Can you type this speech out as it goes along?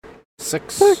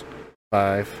6,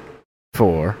 5,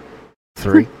 4,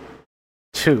 3,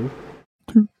 2,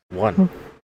 1.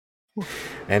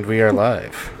 And we are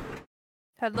live.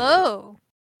 Hello.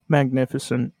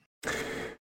 Magnificent.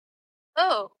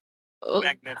 Oh.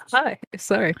 Magnificent. Hi.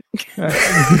 Sorry.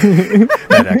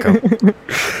 That echo.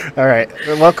 All right.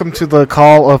 Welcome to the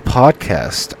Call of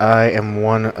Podcast. I am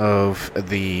one of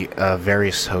the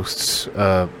various hosts.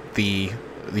 The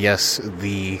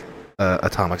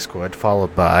Atomic Squad,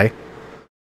 followed by.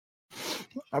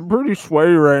 I'm pretty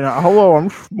sweaty right now. Hello, I'm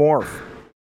Smorf.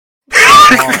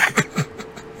 I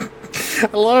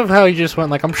love how you just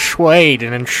went like I'm swayed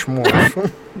and then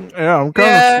schmorf. Yeah, I'm kind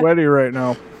of sweaty right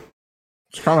now.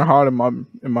 It's kind of hot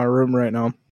in my room right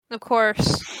now. Of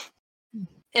course.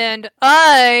 And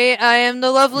I am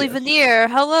the lovely Veneer.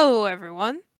 Hello,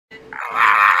 everyone.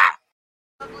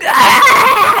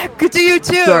 Good to you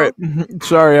too.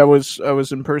 Sorry, I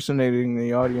was impersonating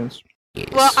the audience. Yes.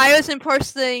 Well, I was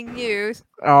impersonating you.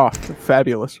 Oh,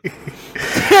 fabulous.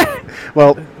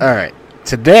 Well, all right.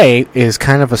 Today is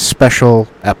kind of a special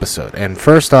episode. And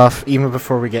first off, even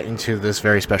before we get into this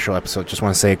very special episode, just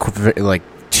want to say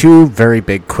two very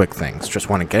big quick things. Just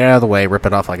want to get it out of the way, rip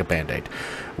it off like a Band-Aid.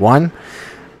 One,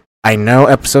 I know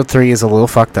episode 3 is a little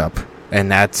fucked up,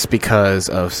 and that's because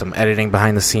of some editing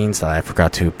behind the scenes that I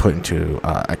forgot to put into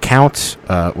account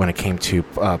when it came to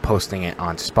posting it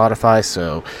onto Spotify.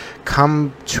 So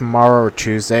come tomorrow or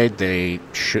Tuesday, the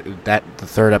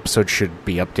third episode should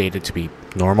be updated to be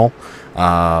normal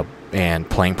and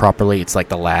playing properly. It's like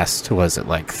the last,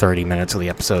 30 minutes of the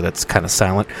episode that's kind of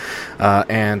silent.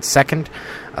 And second,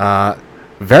 I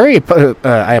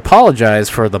apologize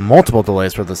for the multiple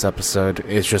delays for this episode.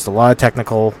 It's just a lot of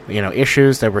technical,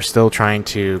 issues that we're still trying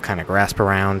to kind of grasp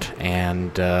around,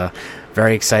 and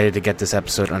very excited to get this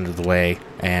episode under the way.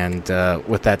 And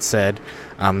with that said,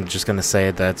 I'm just going to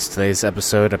say that's today's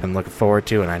episode I've been looking forward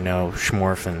to, and I know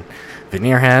Schmorf and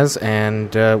Veneer has,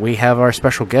 and we have our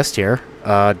special guest here,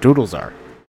 DoodleZar.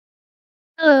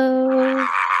 Hello.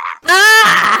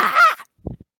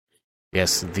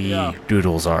 Yes, the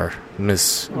DoodleZar,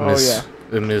 Miss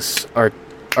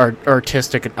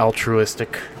artistic and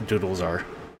altruistic DoodleZar.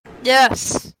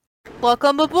 Yes.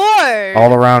 Welcome aboard.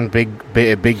 All around big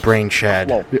brain Chad,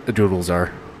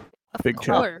 DoodleZar. Big Of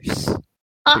chat. course. Big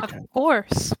Of chat.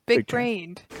 course. Big Big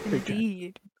brained. Big chat.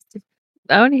 Indeed.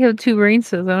 I only have 2 brain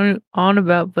cells on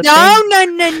about, but No.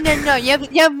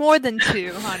 You have more than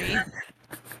 2, honey.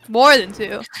 More than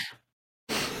 2.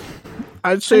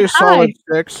 I'd say a solid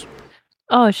 6.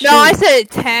 Oh shit! No, I said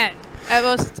 10. At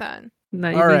most 10.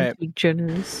 Not All even right. too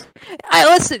generous.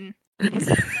 Listen.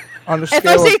 On a If I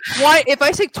scale say if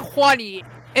I say 20,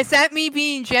 is that me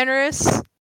being generous?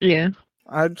 Yeah.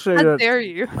 I'd say How that dare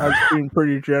you? I've been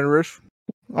pretty generous.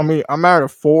 I mean, I'm at a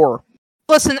 4.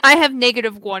 Listen, I have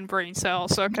 -1 brain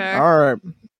cells, okay? All right.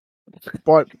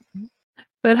 But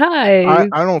hi. I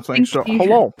don't think Thank so. you.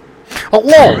 Hello.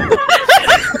 Hello!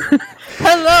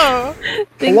 Hello!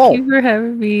 Thank Hello. you for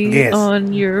having me Yes.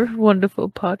 on your wonderful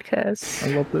podcast.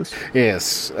 I love this.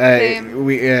 Yes, Same.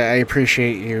 I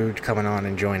appreciate you coming on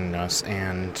and joining us,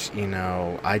 and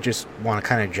I just want to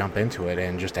kind of jump into it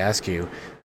and just ask you,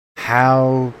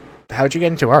 how'd you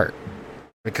get into art?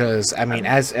 Because I mean,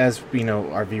 as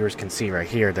our viewers can see right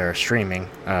here, they're streaming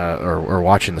or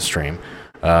watching the stream.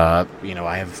 I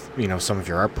have some of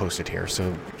your art posted here,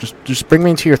 so just bring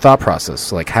me into your thought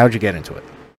process. Like, how'd you get into it?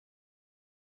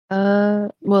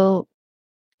 Well,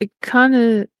 it kind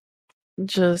of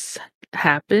just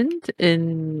happened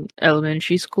in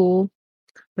elementary school.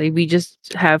 Like, we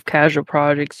just have casual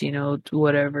projects,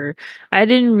 whatever. I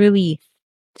didn't really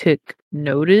take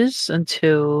notice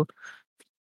until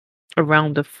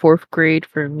around the 4th grade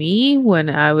for me, when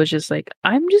I was just like,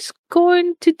 I'm just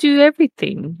going to do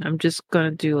everything. I'm just going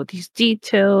to do all these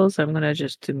details. I'm going to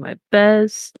just do my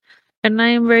best. And I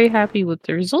am very happy with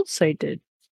the results I did.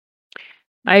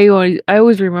 I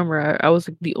always remember I was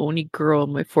like the only girl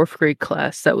in my 4th grade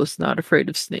class that was not afraid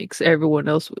of snakes. Everyone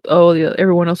else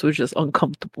was just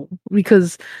uncomfortable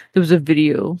because there was a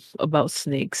video about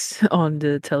snakes on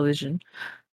the television,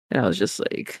 and I was just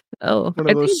like, "Oh, One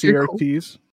I of those think they're cool."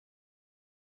 CRTs.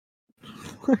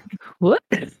 What?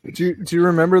 Do you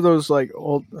remember those like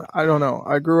old? I don't know.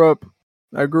 I grew up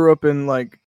in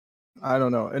like, I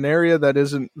don't know, an area that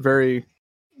isn't very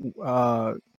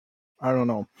I don't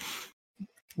know.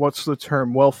 What's the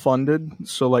term? Well funded.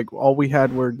 So like all we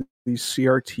had were these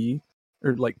CRT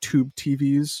or like tube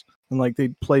TVs, and like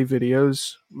they'd play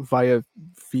videos via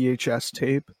VHS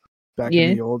tape back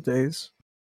in the old days.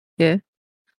 Yeah.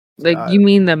 Like, you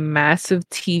mean the massive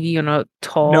TV on a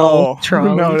tall No,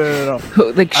 trolley? no.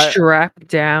 Like, strapped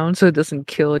down so it doesn't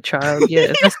kill a child?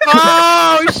 Yeah, that's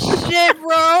Oh shit,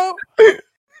 bro!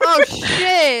 Oh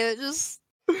shit! Just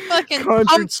fucking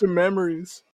conjured some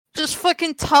memories. just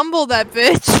fucking tumble that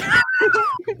bitch.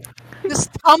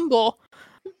 Just tumble.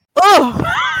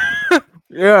 Oh.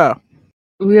 Yeah.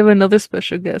 We have another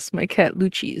special guest. My cat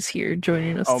Lucci is here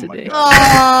joining us Oh my today.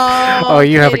 God. Oh,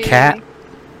 you have a kitty. cat?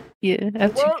 Yeah, I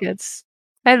have two What? cats.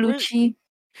 Hi, Lucci.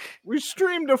 We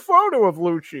streamed a photo of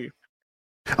Lucci.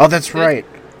 Oh, that's right.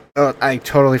 Oh, I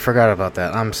totally forgot about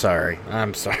that. I'm sorry.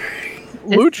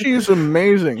 Lucci is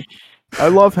amazing. I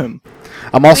love him.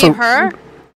 I'm also. Wait, her?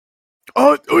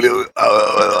 Oh,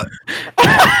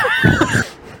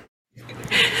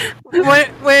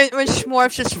 when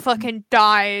Schmorf just fucking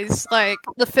dies like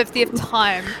the 50th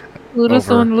time. Pluto's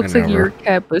the Over one who looks and like your over.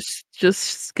 cat, but just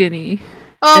skinny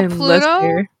Oh, and less Pluto.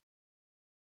 hair.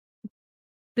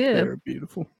 Yeah. they're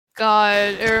beautiful.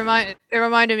 God, it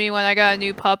reminded me when I got a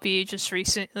new puppy just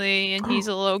recently, and he's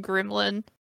a little gremlin.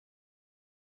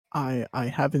 I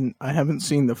haven't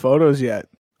seen the photos yet.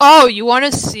 Oh, you want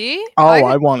to see? Oh,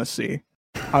 I want to see.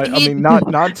 I He- mean,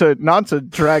 not to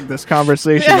drag this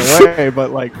conversation Yeah. away,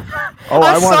 but like, oh,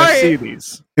 I I'm want to sorry. see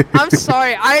these. I'm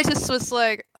sorry. I just was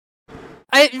like,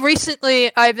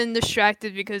 I've been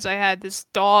distracted because I had this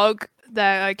dog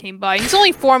that I came by. He's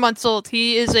only 4 months old.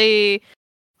 He is a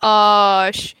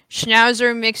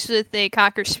Schnauzer mixed with a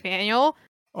Cocker Spaniel.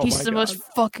 Oh He's my the God. most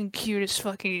fucking cutest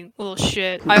fucking little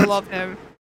shit. I love him.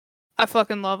 I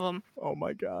fucking love him. Oh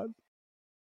my God.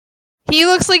 He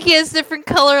looks like he has different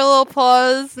color little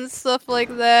paws and stuff like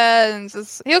that, and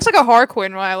just he looks like a Harquin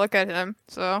when I look at him.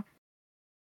 So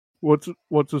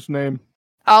What's his name?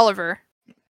 Oliver,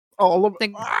 Oh,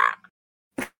 Think-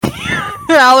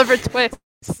 Oliver Twist.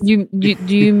 Do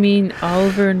you mean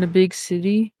Oliver in the big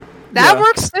city? That Yeah.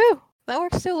 works too. That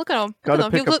works too. Look at him. Gotta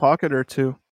Look at him. pick a pocket or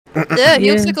two. Yeah,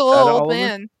 he looks Yeah. like a little That old Oliver?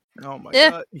 man. Oh my Yeah.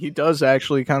 God, he does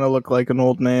actually kind of look like an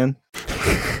old man.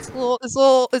 It's little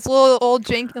old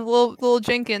little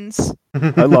Jenkins.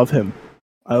 I love him.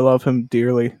 I love him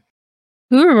dearly.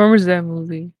 Who remembers that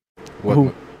movie?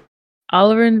 Who?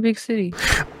 Oliver in the Big City.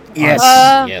 Yes,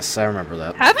 Uh, yes, I remember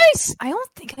that. Have I? I don't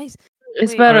think I.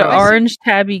 It's Wait, about an have I seen- orange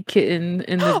tabby kitten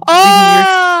in the big New York.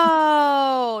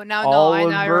 Oh, now I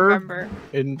Oliver? remember.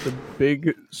 In the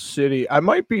big city. I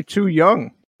might be too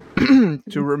young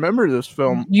to remember this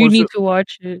film. You Was need it to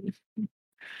watch it.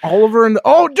 Oliver and the...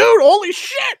 Oh, dude! Holy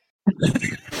shit!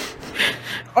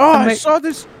 Oh, I might- saw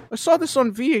this. I saw this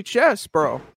on VHS,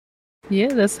 bro. Yeah,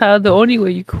 that's how the only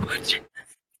way you can watch it.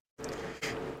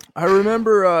 I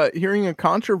remember hearing a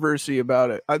controversy about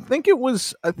it. I think it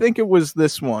was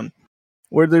this one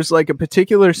where there's like a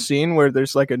particular scene where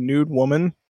there's like a nude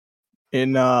woman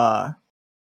in like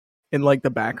the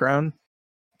background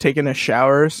taking a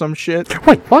shower or some shit.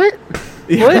 Wait, what?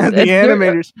 Yeah, What? the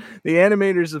There-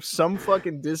 animators of some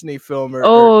fucking Disney film or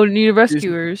Oh, New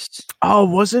Rescuers. oh,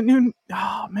 was it new?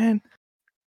 Oh man.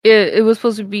 It was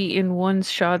supposed to be in one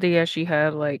shot. They actually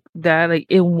had like that, like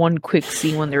in one quick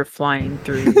scene when they're flying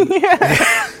through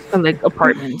Yeah. like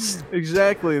apartments.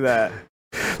 Exactly that.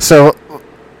 So, all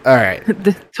right,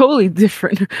 Totally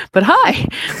different. But hi,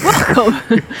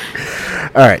 welcome.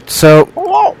 all right. So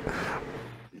Whoa.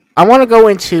 I want to go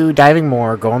into diving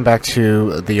more, going back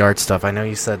to the art stuff. I know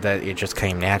you said that it just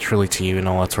came naturally to you and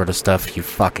all that sort of stuff. You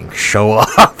fucking show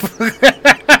off.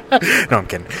 No, I'm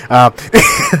kidding.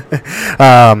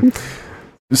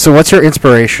 So what's your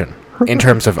inspiration in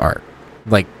terms of art?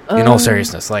 Like, in all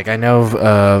seriousness, like I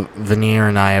know Veneer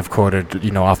and I have quoted,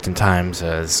 oftentimes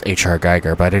as H.R.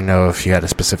 Geiger, but I didn't know if you had a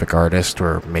specific artist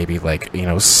or maybe like,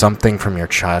 something from your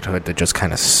childhood that just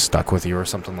kind of stuck with you or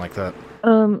something like that.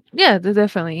 Yeah,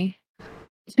 definitely.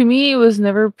 To me, it was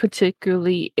never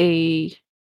particularly a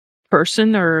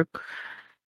person or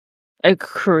a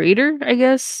creator, I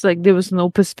guess. Like, there was no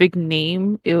specific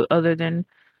name other than,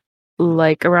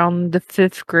 like, around the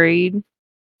 5th grade,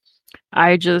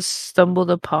 I just stumbled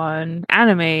upon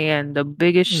anime, and the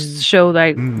biggest show that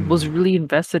I was really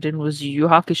invested in was Yu Yu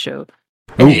Hakusho.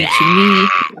 And to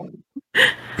me,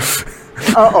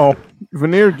 Uh-oh.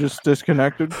 Veneer just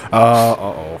disconnected.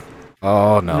 Oh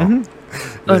no. Mhm.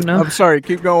 Oh, no. I'm sorry,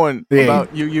 keep going Yeah.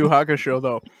 about Yu Yu Hakusho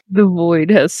though. the void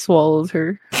has swallowed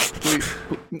her. Please.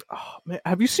 Oh, man,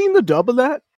 have you seen the dub of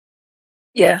that?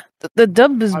 Yeah, the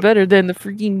dub is I'm- better than the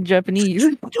freaking Japanese.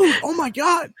 Dude, oh my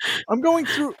god. I'm going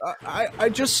through I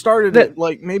just started That- it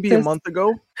like maybe a that's- month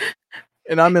ago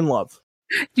and I'm in love.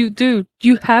 You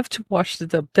have to watch the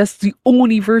dub. That's the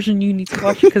only version you need to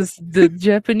watch because the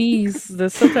Japanese, the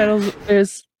subtitles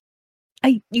is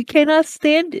You cannot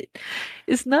stand it.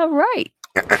 It's not right.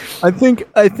 I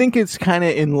think it's kind of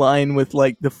in line with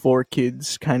like the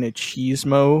 4Kids kind of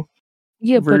cheesemo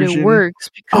Yeah, but it version. works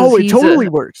because Oh, it totally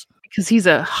works. because he's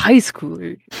a high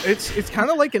schooler. It's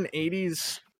kind of like an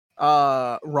 80s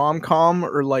rom-com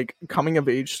or like coming of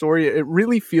age story. It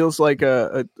really feels like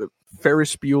a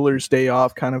Ferris Bueller's Day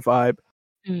Off kind of vibe.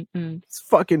 Mm-mm.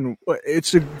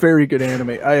 It's a very good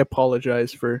anime. I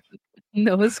apologize for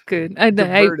No, it's good. I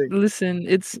diverting. listen.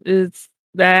 It's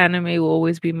that anime will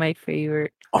always be my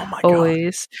favorite. Oh my god.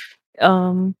 Always.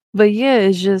 But yeah,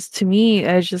 it's just to me,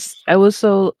 I was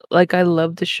so like I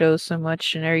love the show so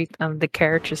much and the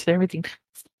characters and everything.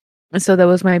 And so that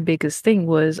was my biggest thing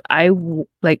was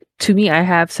like to me I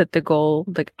have set the goal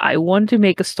like I want to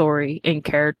make a story and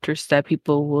characters that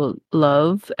people will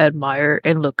love, admire,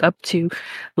 and look up to,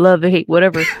 love and hate,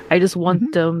 whatever. I just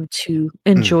want them to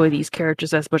enjoy these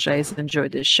characters as much as I enjoy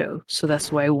this show. So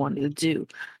that's what I wanted to do.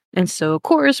 And so of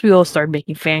course we all started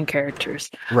making fan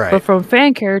characters. Right. But from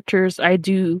fan characters I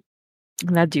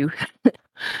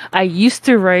used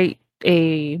to write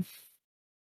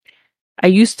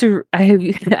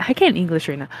I can't English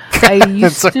right now. I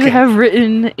used okay. to have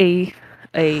written a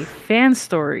fan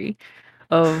story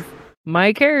of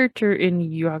my character in Yu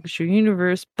Yu Hakusho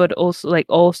universe, but also like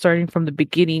all starting from the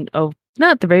beginning of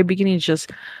not the very beginning,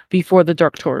 just before the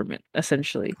Dark Tournament,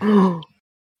 essentially.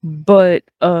 But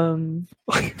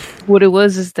what it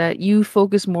was is that you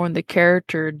focus more on the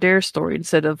character, their story,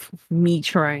 instead of me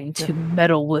trying to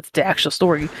meddle with the actual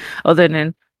story. Other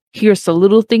than here's the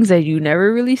little things that you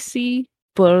never really see,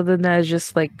 but other than that, it's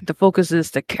just like the focus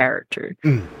is the character,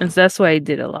 and so that's why I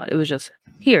did a lot. It was just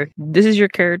here, this is your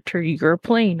character you're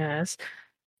playing as,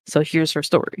 so here's her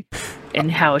story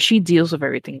and how she deals with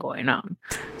everything going on.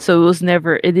 So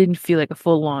it didn't feel like a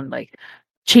full on like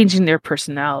changing their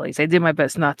personalities. I did my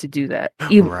best not to do that,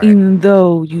 even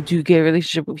though you do get a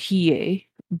relationship with Hiei,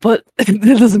 but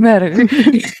it doesn't matter.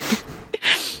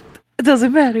 It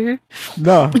doesn't matter.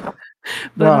 No.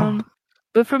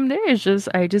 But from there,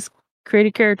 I just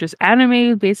created characters.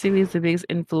 Anime basically is the biggest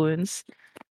influence,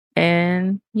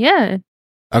 and yeah.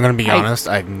 I'm gonna be honest.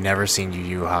 I've never seen Yu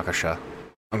Yu Hakusho.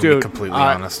 I'm gonna be completely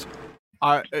honest.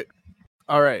 All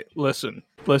right. Listen,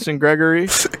 Gregory,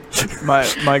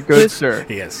 my good sir.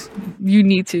 Yes. You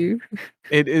need to.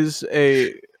 It's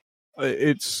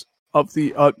of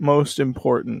the utmost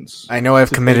importance. I know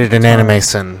I've committed an anime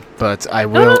sin, but I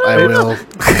will.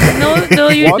 No,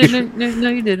 you didn't. No,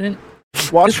 you didn't.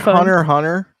 Watch Hunter x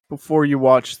Hunter before you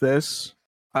watch this.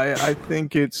 I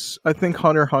think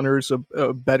Hunter x Hunter is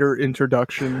a better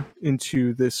introduction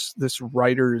into this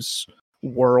writer's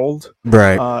world.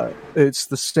 Right. It's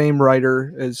the same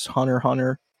writer as Hunter x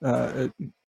Hunter.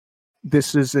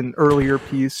 This is an earlier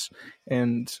piece,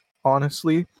 and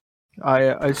honestly,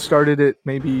 I started it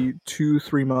maybe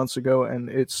 2-3 months ago, and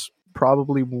it's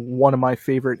probably one of my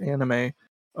favorite anime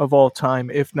of all time,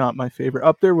 if not my favorite.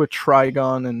 Up there with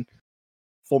Trigon and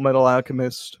Full Metal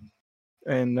Alchemist,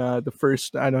 and the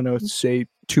first, I don't know, say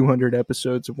 200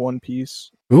 episodes of One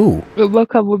Piece. Ooh.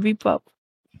 Welcome would be pop.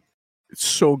 It's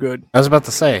so good. I was about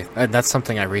to say, that's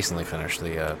something I recently finished,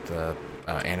 the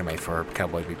anime for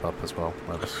Cowboy Bebop as well.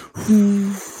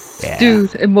 Yeah.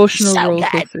 Dude, emotional roller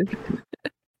coaster.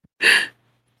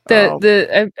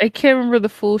 I can't remember the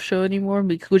full show anymore,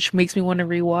 which makes me want to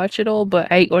rewatch it all,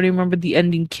 but I only remember the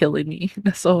ending killing me.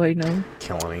 That's all I know.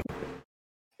 Killing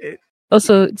me.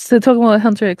 Also, so talking about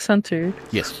Hunter x Hunter.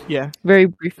 Yes. Yeah. Very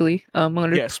briefly. I'm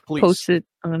gonna please. post it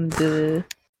on the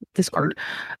Discord.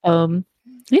 Yeah.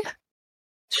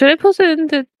 Should I post it in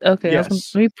the? Okay.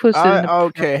 Yes. Let me post it.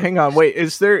 Okay, hang on. Wait,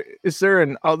 is there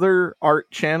an other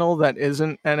art channel that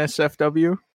isn't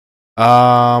NSFW?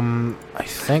 I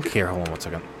think here. Hold on 1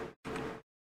 second.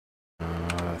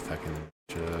 If I can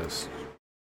just.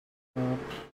 I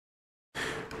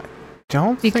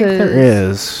don't think there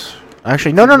is.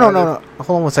 Actually, no. Hold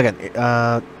on 1 second.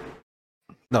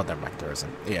 No, never mind. There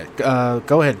isn't. Yeah.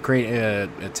 Go ahead. Create a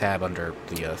tab under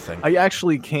the thing. I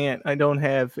actually can't. I don't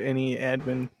have any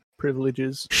admin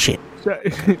privileges. Shit.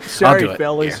 Sorry,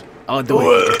 fellas. Here. I'll do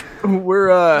it.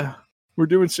 We're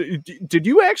doing. Did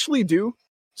you actually do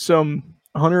some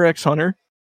Hunter x Hunter?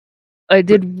 I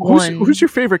did one. Who's your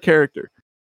favorite character?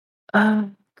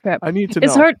 Crap. I need to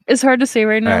know. It's hard to say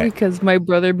right now because my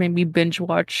brother made me binge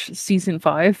watch season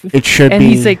 5. It should and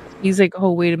be. He's like,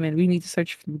 oh wait a minute, we need to start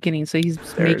from the beginning. So he's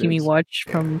making me watch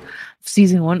from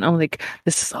season 1. I'm like,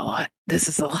 this is a lot.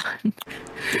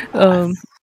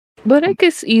 But I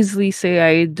could easily say I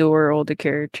adore all the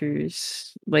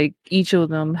characters. Like each of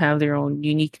them have their own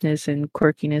uniqueness and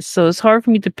quirkiness. So it's hard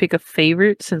for me to pick a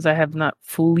favorite since I have not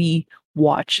fully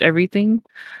watched everything.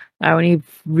 I only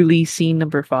really seen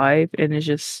number 5, and it's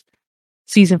just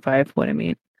season 5. What I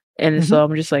mean, and so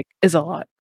I'm just like, it's a lot.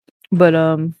 But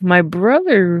my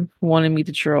brother wanted me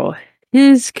to draw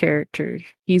his character.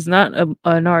 He's not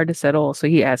an artist at all, so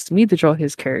he asked me to draw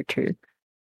his character.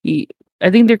 I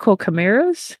think they're called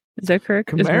chimeras. Is that correct?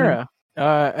 Chimera,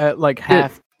 like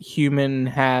half human,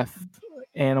 half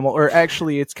animal, or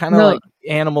actually, it's kind of No, like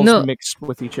animals no. mixed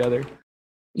with each other.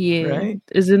 Yeah, Right?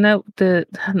 Isn't that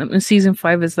in season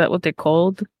 5? Is that what they're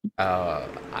called?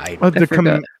 I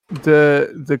forgot.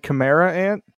 The chimera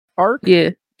ant arc. Yeah,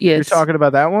 yes. You're talking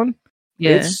about that one.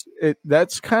 Yeah,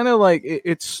 That's kind of like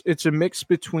it's a mix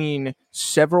between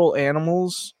several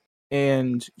animals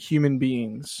and human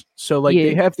beings. So like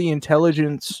they have the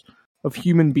intelligence of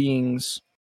human beings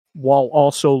while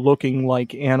also looking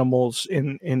like animals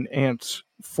in ant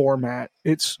format.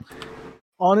 It's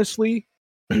honestly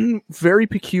very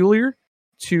peculiar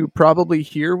to probably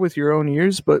hear with your own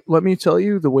ears, but let me tell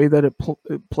you, the way that it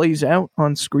plays out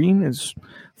on screen is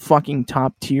fucking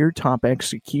top tier, top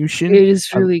execution. it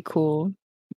is really cool.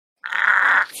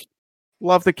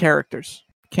 Love the characters.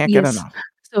 Can't get enough.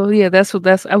 So yeah,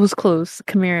 I was close.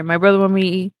 Chimera. My brother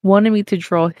wanted me to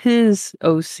draw his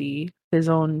OC, his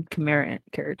own Chimera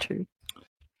character.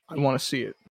 I want to see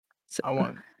it. So, I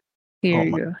want. Here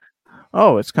you go.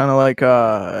 Oh, it's kind of like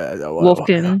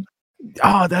Wolfkin.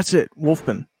 Oh, that's it,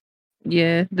 Wolfman.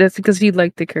 Yeah, that's because he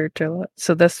liked the character a lot.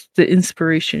 So that's the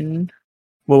inspiration.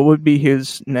 What would be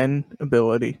his Nen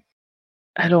ability?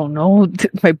 I don't know.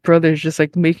 My brother's just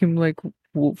like make him like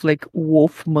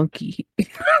wolf monkey.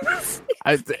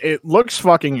 It looks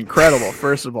fucking incredible.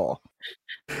 First of all,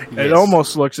 it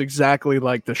almost looks exactly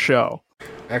like the show.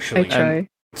 Actually, I try.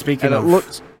 Speaking of, it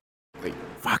looks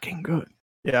fucking good.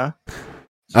 Yeah.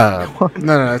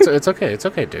 No, it's okay. It's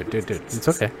okay, dude. It's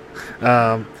okay.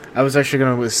 I was actually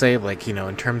gonna say, like, you know,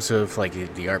 in terms of like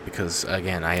the art, because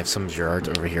again, I have some of your art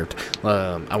over here.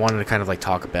 I wanted to kind of like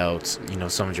talk about, you know,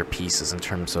 some of your pieces in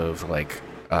terms of like,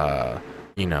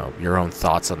 you know, your own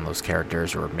thoughts on those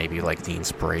characters, or maybe like the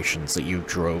inspirations that you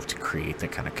drove to create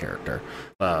that kind of character.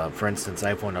 For instance, I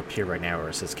have one up here right now where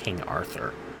it says King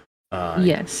Arthur.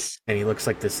 Yes. And he looks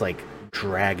like this like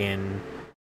dragon,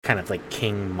 kind of like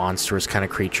king monstrous kind of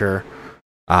creature.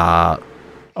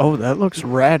 Oh, that looks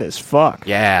rad as fuck.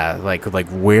 Yeah, like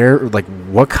where, like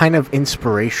what kind of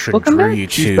inspiration drew you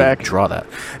to draw that?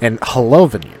 And hello,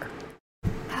 Veneer.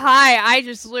 Hi, I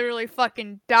just literally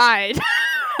fucking died.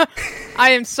 I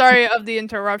am sorry of the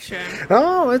interruption.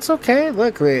 Oh, it's okay.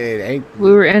 Look, we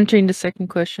were entering the second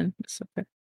question. It's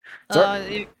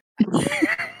okay.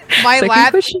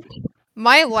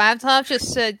 My laptop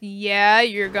just said, "Yeah,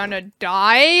 you're gonna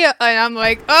die," and I'm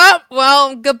like, "Oh,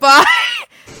 well, goodbye."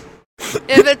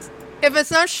 If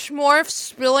it's not Schmorf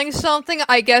spilling something,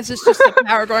 I guess it's just the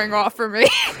power going off for me.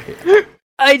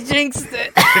 I jinxed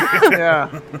it.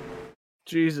 Yeah.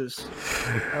 Jesus.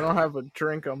 I don't have a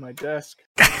drink on my desk.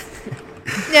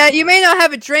 Yeah, you may not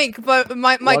have a drink, but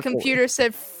my computer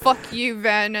said, "Fuck you,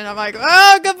 Ven," and I'm like,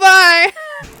 "Oh, goodbye."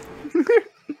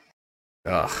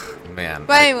 Ugh, man.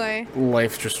 But anyway,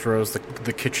 life just throws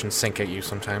the kitchen sink at you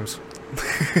sometimes.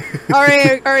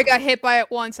 already got hit by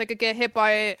it once. I could get hit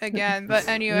by it again. But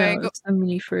anyway, no, it's a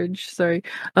mini fridge. Sorry.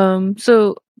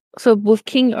 So with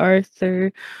King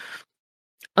Arthur,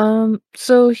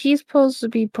 so he's supposed to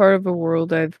be part of a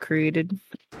world I've created.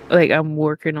 Like I'm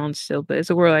working on still, but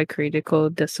it's a world I created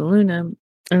called Desaluna.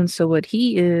 And so what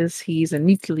he's a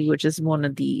Nithili, which is one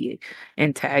of the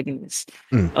antagonists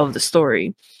of the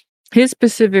story. His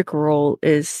specific role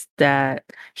is that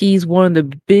he's one of the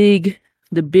big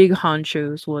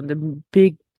honchos, one of the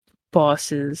big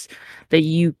bosses that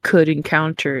you could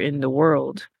encounter in the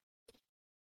world.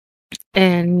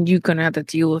 And you're gonna have to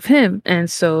deal with him.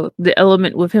 And so the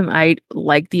element with him, I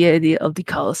like the idea of the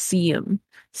Colosseum.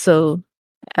 So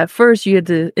at first you had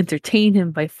to entertain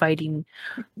him by fighting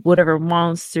whatever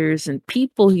monsters and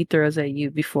people he throws at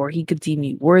you before he could deem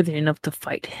you worthy enough to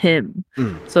fight him.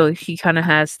 So he kind of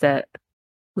has that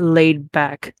laid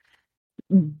back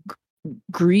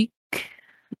Greek,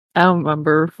 I don't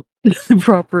remember the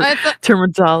proper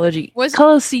terminology.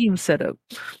 Colosseum setup.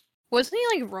 Wasn't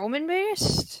he like Roman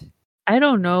based? I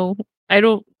don't know. I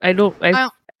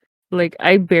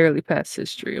barely pass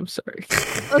history. I'm sorry.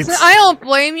 Listen, I don't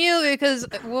blame you because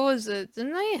what was it?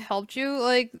 Didn't I help you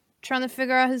like trying to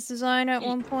figure out his design at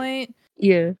one point?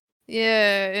 Yeah.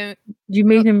 Yeah. You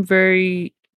made him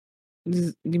very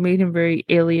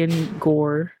alien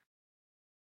gore.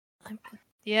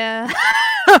 Yeah.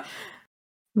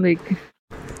 Like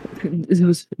it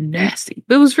was nasty,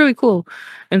 but it was really cool.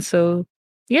 And so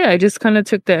yeah, I just kind of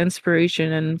took that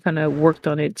inspiration and kind of worked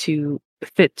on it to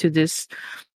fit to this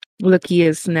look, he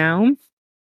is now.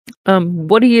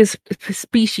 What he is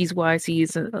species-wise, he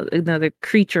is another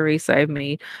creature race I've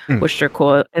made, which they're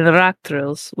called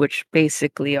Enractrils, which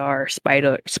basically are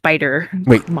spider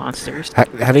Wait. monsters.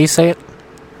 How do you say it?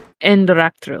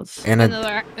 Enractrils.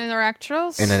 Enractrils?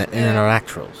 Enractrils.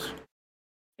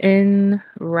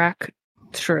 Enractrils.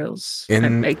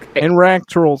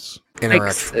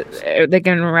 Enractrils. Like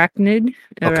an arachnid.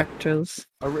 Enractrils.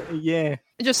 Yeah.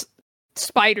 Just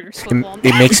spiders.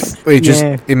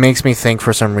 It makes me think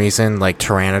for some reason like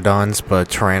pteranodons, but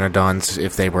pteranodons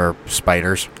if they were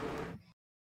spiders.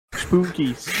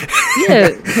 Spookies. Yeah,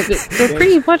 they're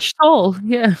pretty much tall.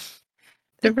 Yeah,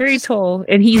 they're very tall,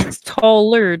 and he's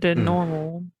taller than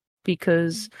normal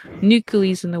because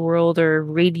nucleus in the world are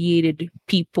radiated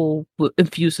people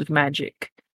infused with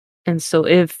magic, and so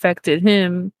it affected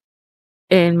him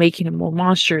and making him more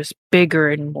monstrous, bigger,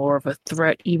 and more of a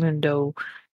threat. Even though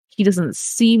he doesn't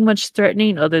seem much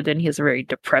threatening, other than he has a very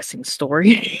depressing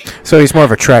story. So he's more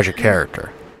of a tragic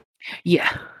character.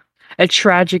 Yeah, a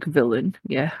tragic villain.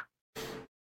 Yeah.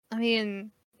 I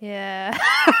mean, yeah.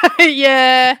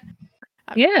 Yeah.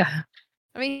 Yeah.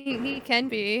 I mean, he can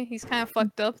be. He's kind of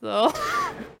fucked up, though.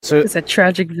 So it's a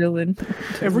tragic villain.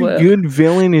 Every good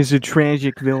villain is a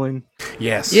tragic villain.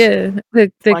 Yes. Yeah.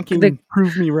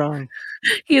 Prove me wrong.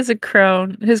 He has a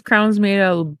crown. His crown's made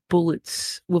out of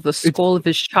bullets with a skull of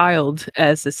his child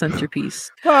as the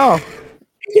centerpiece. Oh.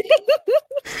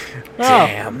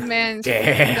 Damn. Man,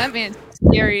 Damn. that man's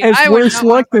scary. Has worse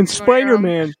luck than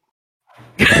Spider-Man.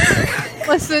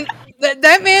 Listen,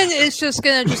 that man is just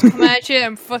gonna come at you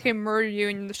and fucking murder you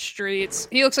in the streets.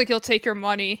 He looks like he'll take your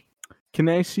money. Can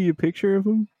I see a picture of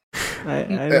him?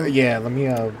 Yeah, let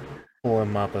me pull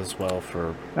him up as well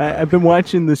for. I've been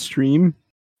watching the stream,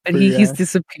 and he's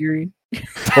disappearing.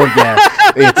 Oh yeah,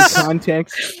 it's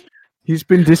context. He's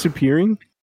been disappearing.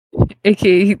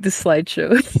 AKA the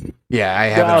slideshow. Yeah, I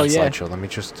have it on slideshow. Let me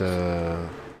just.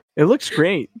 It looks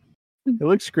great. It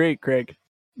looks great, Craig.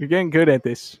 You're getting good at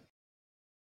this.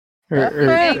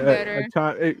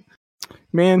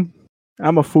 Man,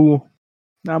 I'm a fool.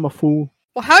 Well,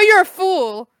 how you're a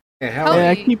fool? Yeah,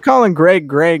 I keep calling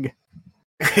Greg. Man,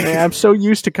 I'm so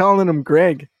used to calling him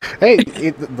Greg. Hey,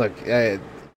 look.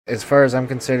 As far as I'm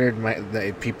considered,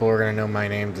 people are gonna know my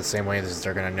name the same way as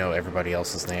they're gonna know everybody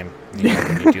else's name.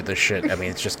 When you do this shit, I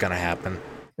mean, it's just gonna happen.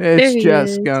 It's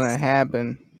just gonna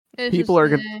happen. People are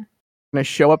gonna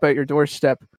show up at your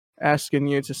doorstep asking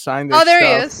you to sign their stuff. Oh,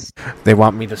 there he is. They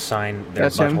want me to sign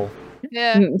their butthole.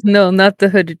 Yeah. No, not the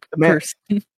hooded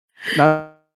person.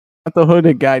 Not the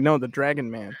hooded guy. No, the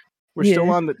dragon man. We're still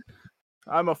on the.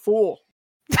 I'm a fool.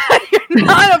 You're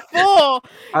not a fool.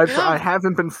 I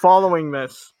haven't been following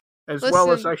this as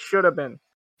well as I should have been.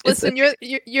 Listen, you're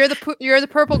the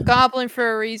purple goblin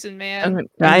for a reason, man.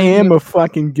 I am a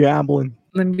fucking goblin.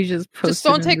 Let me just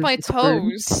don't take my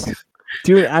toes.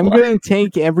 Dude, I'm gonna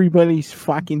take everybody's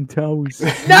fucking toes.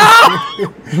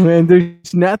 No! Man,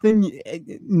 there's nothing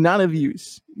none of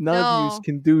yous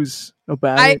can do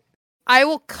about it. I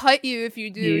will cut you if you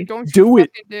do. Yeah. Don't you do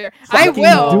it. Dare. I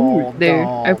will. Do it. There,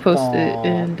 I posted it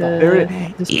and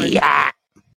yeah.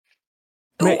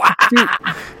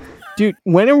 Dude,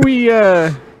 when are we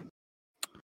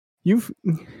you've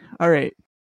all right.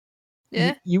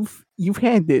 Yeah. You've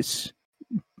had this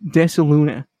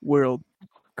Desaluna world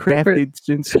crafted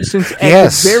since yes.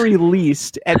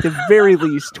 at the very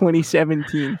least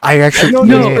 2017. I actually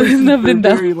it's not been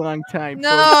a very long time.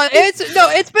 No,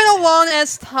 it's been a long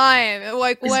ass time.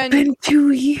 Like it's been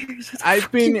 2 years. I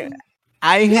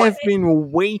have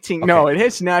been waiting. Okay. No, it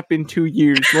has not been 2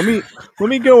 years. Let me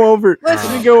go over.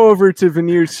 Let me go over to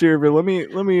Veneer's server. Let me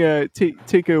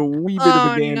take a wee bit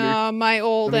of a gander. No, my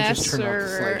old ass Let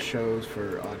server. me just turn off the slideshows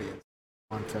for audience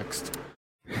context.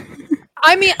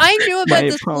 I mean, I knew about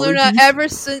this apologies. Luna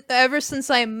ever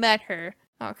since I met her.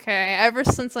 Okay, ever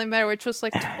since I met her, which was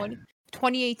like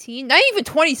 2018, not even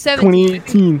 2017.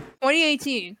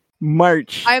 2018.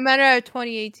 March. I met her at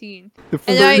 2018.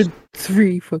 The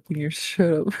 3 fucking years.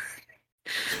 Shut up.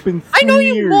 It's been 3 I know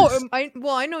you years. more. I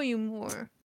know you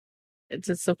more.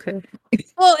 It's okay.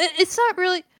 Well, it's not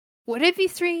really. Would it be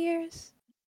 3 years?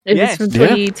 If it's from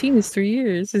 2018, it's 3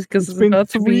 years. It's because it's been about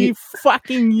 3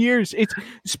 fucking years. It's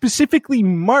specifically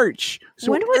March,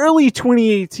 so early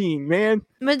 2018, man.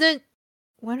 But then,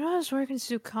 when I was working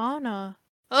Sukana,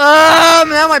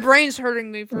 now my brain's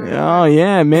hurting me. Oh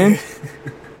yeah, man.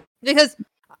 Because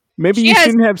maybe you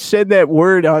shouldn't have said that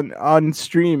word on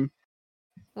stream.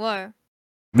 What?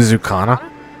 Zucana?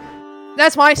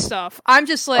 That's my stuff. I'm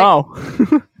just like,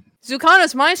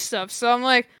 Zucana's my stuff. So I'm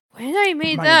like, when I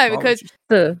made that, because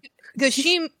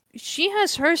she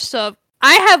has her stuff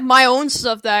I have my own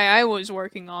stuff that I was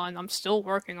working on. I'm still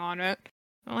working on it.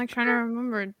 I'm like trying to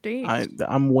remember dates.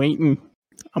 I'm waiting.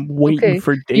 I'm waiting Okay,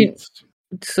 for dates.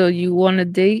 So you want a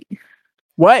date?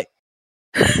 What?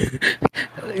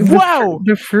 Wow.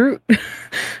 The fruit.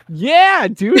 Yeah,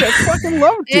 dude, I fucking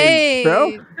love dates,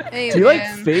 bro. Hey, Do you like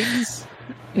man. figs?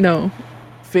 No.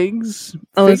 Figs?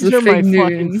 Oh, it's Figs a are my fig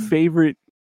fucking Newton. favorite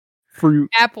fruit.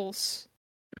 Apples,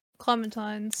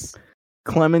 clementines.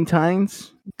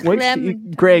 Clementines?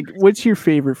 Clementines. Greg, what's your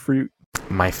favorite fruit?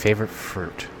 My favorite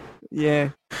fruit. Yeah,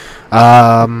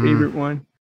 Favorite one.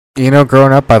 You know,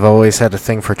 growing up, I've always had a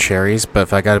thing for cherries. But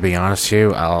if I got to be honest with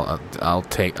you, I'll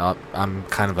take up. I'm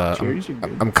kind of a Cherries are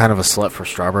good. I'm kind of a slut for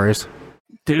strawberries.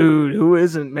 Dude, who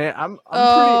isn't, man? I'm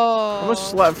Oh, a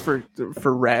slut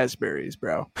for raspberries,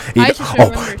 bro. I just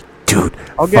remembered. Dude,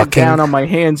 I'll get fucking down on my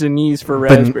hands and knees for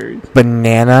raspberries.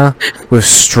 banana with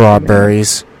strawberries.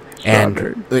 Strawberry.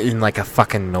 And in like a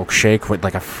fucking milkshake with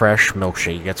like a fresh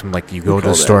milkshake. You get some like you go to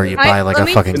call the store, that- you buy like let a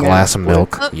me- fucking glass of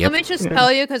milk. Let Yep. me just Yeah.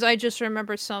 tell you because I just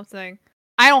remembered something.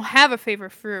 I don't have a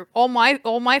favorite fruit. All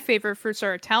my favorite fruits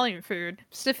are Italian food,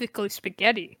 specifically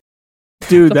spaghetti.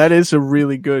 Dude, that is a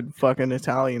really good fucking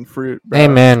Italian fruit, bro. Hey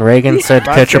man, Reagan said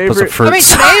My ketchup was a favorite- fruit. I mean,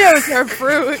 tomatoes are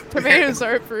fruit. Tomatoes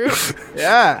are fruit.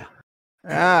 Yeah.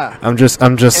 Yeah. I'm just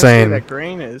Can't say saying. that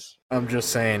grain is. I'm just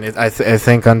saying. I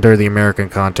think under the American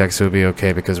context it would be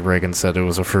okay because Reagan said it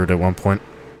was a fruit at one point.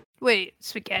 Wait,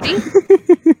 spaghetti?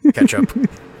 Ketchup.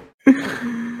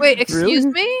 Wait, excuse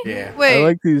Really? me? Yeah. Wait, I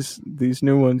like these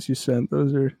new ones you sent.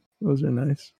 Those are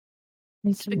nice.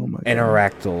 Oh my god.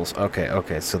 Interactals.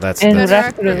 Okay. So that's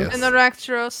Interactals.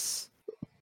 Interactros.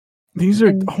 These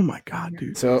are oh my god,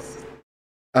 dude. So,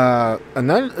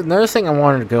 another thing I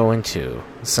wanted to go into,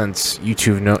 since you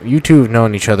two have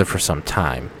known each other for some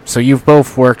time, so you've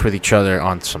both worked with each other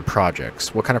on some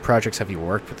projects. What kind of projects have you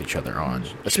worked with each other on?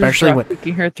 Especially when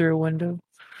looking her through a window.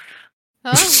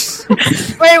 Huh?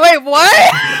 wait,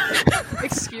 what?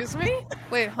 Excuse me?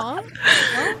 Wait, huh?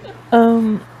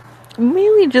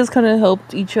 Mainly just kind of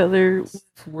helped each other with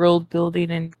world building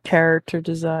and character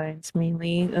designs,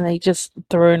 mainly, and they just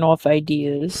throwing off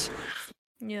ideas.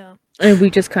 Yeah. And we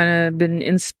just kind of been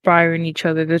inspiring each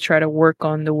other to try to work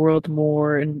on the world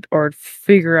more and or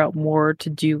figure out more to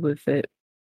do with it.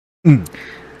 Mm.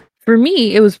 For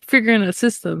me, it was figuring out a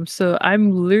system, so I'm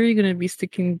literally going to be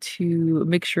sticking to a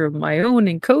mixture of my own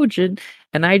and Kojin,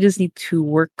 and I just need to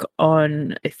work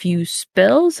on a few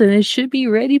spells, and it should be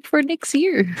ready for next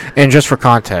year. And just for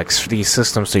context, these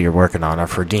systems that you're working on are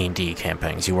for D&D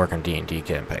campaigns. You work on D&D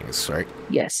campaigns, right?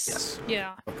 Yes.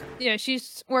 Yeah. Yeah,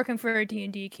 she's working for a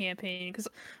D&D campaign. Because,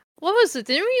 what was it?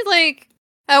 Didn't we, like,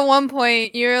 at one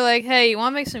point, you were like, hey, you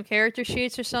want to make some character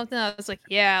sheets or something? I was like,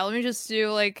 yeah, let me just do,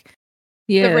 like,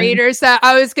 Yeah. the raiders that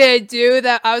I was going to do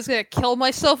that I was going to kill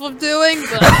myself of doing.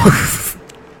 But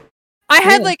I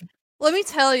had, Yeah. like, let me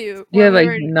tell you. You had when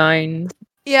we like were- 9.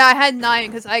 Yeah, I had 9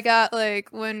 because I got like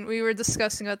when we were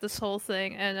discussing about this whole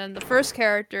thing, and then the first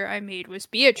character I made was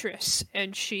Beatrice,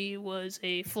 and she was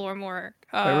a Floormore.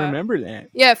 I remember that.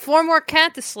 Yeah, Floormore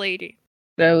Cantus lady.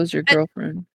 That was your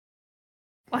girlfriend.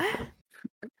 What?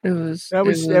 It was. That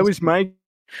was my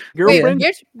Wait, girlfriend.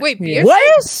 wait, Yeah.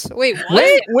 Beatrice? Wait,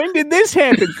 what? When did this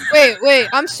happen? Wait,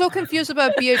 I'm so confused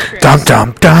about Beatrice. Dum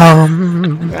dum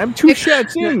dum. I'm 2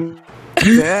 shots in.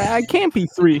 I can't be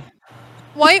 3.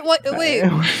 Why? What? Wait,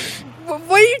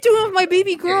 what are you doing with my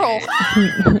baby girl?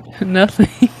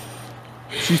 Nothing.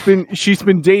 She's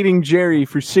been dating Jerry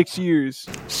for 6 years.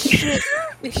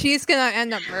 She's gonna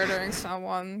end up murdering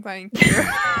someone. Thank you.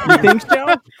 You think so?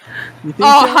 You think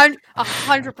Oh, so?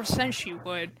 100% she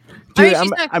would. Dude, she's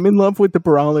not- I'm in love with the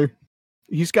brawler.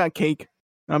 He's got cake.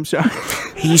 I'm sorry.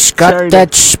 He's got Sorry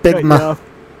that to cut you spigma. off.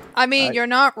 I mean, you're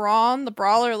not wrong. The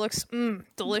brawler looks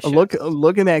delicious. Look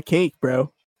at that cake,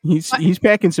 bro. He's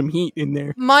packing some heat in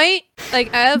there.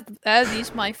 Out of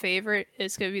these, my favorite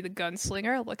is gonna be the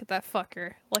gunslinger. Look at that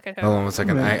fucker. Look at him. Hold on 1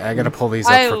 second. I gotta pull these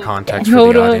I- up for context for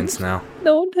Hold the on. audience now.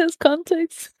 No one has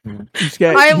context. He's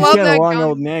got I love a that long gun.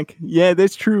 old neck. Yeah,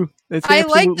 that's true. That's I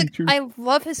like absolutely true. I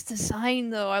love his design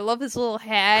though. I love his little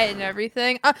hat and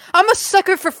everything. I'm a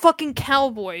sucker for fucking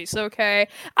cowboys. Okay,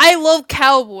 I love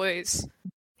cowboys.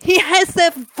 He has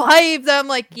that vibe that I'm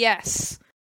like, yes,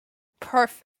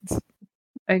 perfect.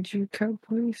 I drew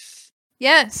cowboys.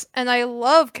 Yes, and I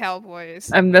love cowboys.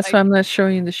 That's why I'm not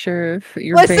showing you the sheriff.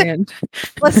 You're Listen- banned.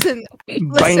 Listen,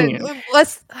 Banging.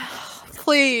 let's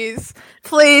please,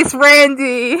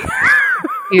 Randy.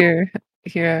 Here,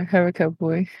 have a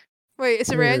cowboy. Wait, is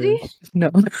it There Randy? is.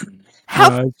 No. How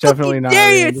No, it's definitely fucking not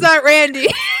dare you? Randy. It's not Randy.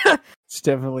 It's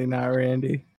definitely not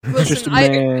Randy. Listen, Just a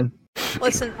man.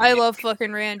 Listen, I love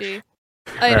fucking Randy.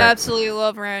 I Alright. absolutely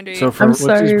love Randy. So I'm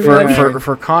sorry, Randy.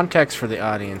 for context for the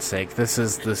audience sake, this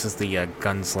is the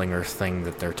gunslinger thing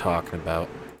that they're talking about.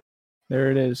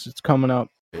 There it is. It's coming up.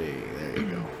 Hey, there you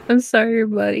go. I'm sorry,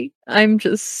 buddy. I'm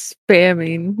just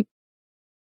spamming.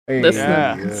 Hey, That's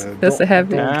Yeah. a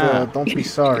habit. Don't be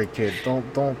sorry, kid. Don't.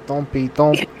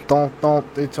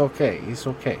 It's okay. It's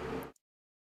okay.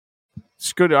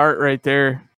 It's good art right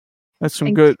there. That's some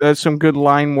Thank good. That's some good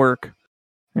line work.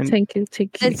 And Thank you.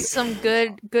 it's some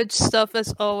good stuff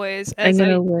as always. I'm As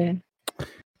gonna I, win.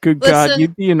 good God, Listen-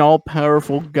 you'd be an all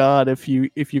powerful god if you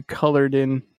colored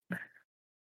in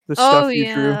the stuff oh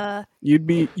you drew. yeah.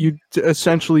 You'd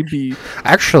essentially be a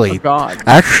Actually, god.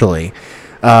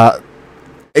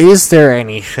 is there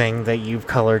anything that you've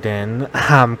colored in?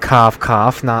 Cough,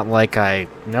 cough. Not like I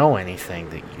know anything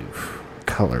that you've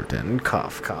colored in.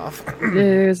 Cough, cough.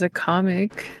 There's a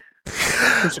comic.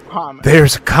 There's a comic.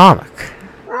 There's a comic.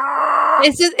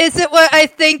 Is it what I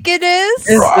think it is?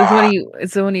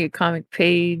 It's only a comic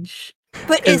page.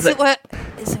 But is it what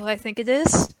I think it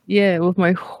is? Yeah, with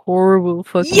my horrible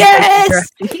fucking. Yes!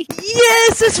 photography.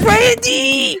 Yes, it's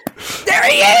Randy! There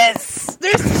he is!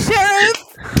 There's the sheriff!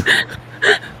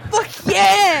 Fuck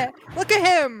yeah! Look at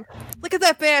him! Look at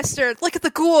that bastard! Look at the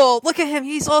ghoul! Look at him,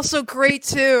 he's also great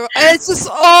too! And it's just,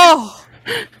 oh!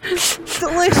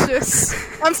 Delicious!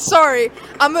 I'm sorry.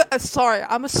 I'm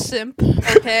a simp,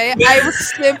 okay? I'm a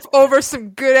simp over some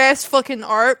good-ass fucking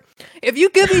art. If you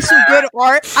give me some good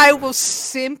art, I will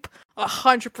simp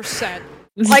 100%.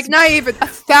 Like, not even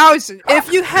 1,000.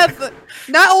 If you have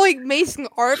not only amazing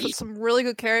art, but some really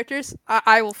good characters,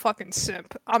 I will fucking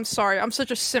simp. I'm sorry. I'm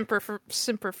such a simper for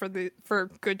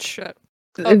good shit.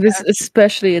 If it's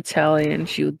especially Italian,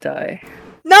 she would die.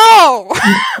 No!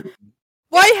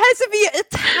 Why has it be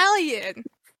Italian?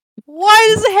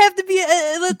 Why does it have to be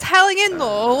an Italian?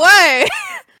 No, why?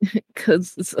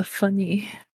 Because it's funny.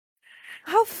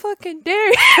 How fucking dare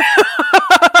you?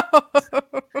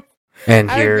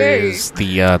 And I here agree. is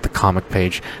the comic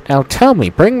page. Now tell me,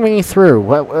 bring me through.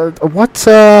 What's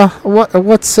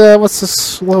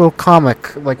this little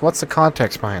comic like? What's the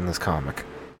context behind this comic?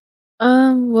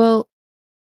 Well,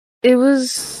 it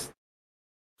was.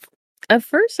 At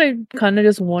first, I kind of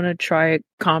just want to try a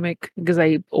comic because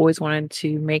I always wanted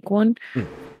to make one.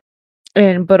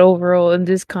 But overall, in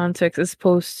this context, it's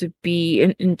supposed to be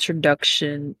an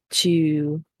introduction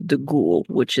to the ghoul,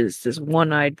 which is this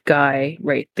one-eyed guy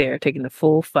right there taking the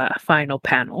full final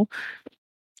panel,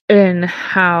 and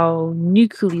how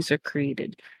nucleus are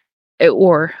created,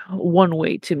 or one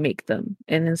way to make them.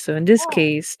 And then, so in this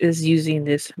case, is using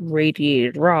this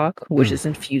radiated rock, which is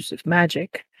infused with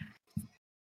magic.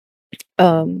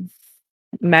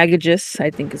 Magus, I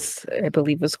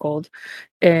believe it's called.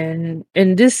 And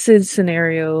in this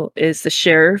scenario is the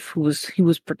sheriff he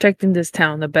was protecting this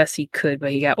town the best he could,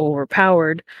 but he got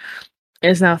overpowered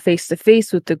and is now face to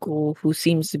face with the ghoul, who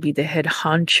seems to be the head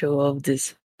honcho of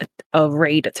this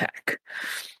raid attack.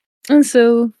 And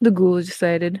so the ghoul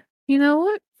decided, you know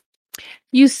what?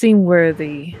 You seem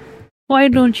worthy. Why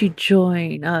don't you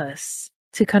join us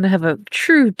to kind of have a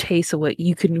true taste of what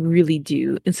you can really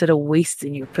do instead of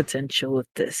wasting your potential with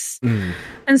this?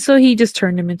 And so he just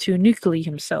turned him into a nuclei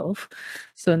himself.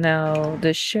 So now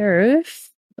the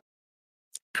sheriff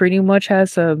pretty much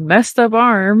has a messed up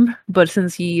arm, but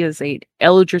since he is a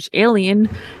eldritch alien,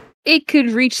 it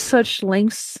could reach such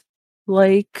lengths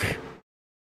like,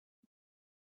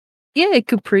 yeah, it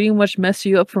could pretty much mess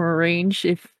you up from a range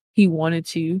if he wanted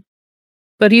to.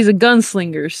 But he's a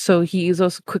gunslinger, so he is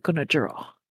also quick on a draw.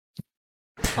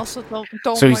 Also,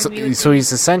 don't So mind me with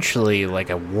he's essentially like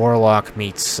a warlock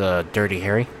meets Dirty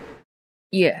Harry.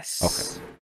 Yes. Okay.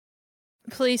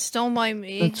 Please don't mind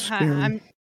me. That's scary.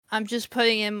 I'm just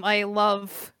putting in my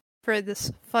love for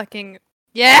this fucking.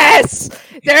 Yes!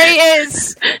 There he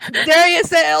is! There he is,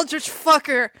 that eldritch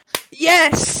fucker!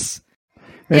 Yes!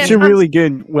 That's Yeah, a really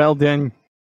good, well done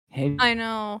head I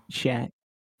know. shot.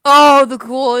 Oh, the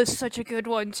ghoul is such a good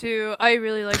one too. I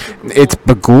really like the ghoul. It's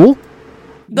Bagul?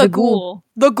 the ghoul.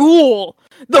 The ghoul.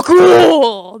 The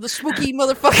ghoul. The spooky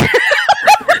motherfucker.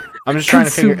 I'm just trying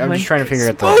to figure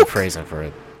out the phrasing for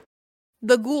it.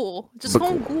 The ghoul. Just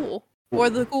call him ghoul. Or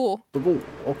the ghoul. The Ghoul.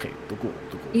 Okay, the Ghoul.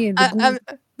 Yeah,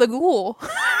 The ghoul.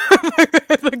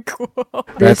 The ghoul.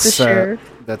 There's the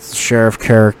sheriff. That's the sheriff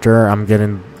character. I'm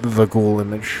getting the Ghoul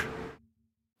image.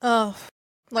 Oh,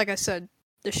 like I said,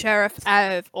 the sheriff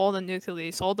out of all the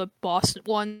nucleus, all the boss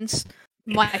ones,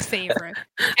 my favorite.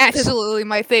 Absolutely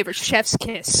my favorite. Chef's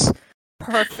kiss.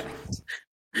 Perfect.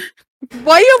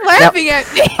 Why are you laughing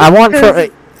at me? I want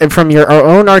from your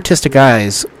own artistic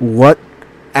eyes, what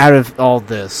out of all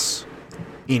this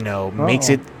makes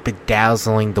it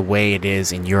bedazzling the way it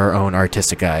is in your own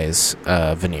artistic eyes,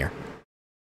 Veneer?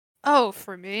 Oh,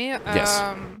 for me, Yes.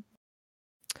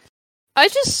 I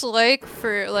just like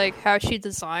how she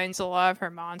designs a lot of her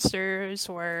monsters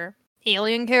or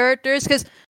alien characters, because,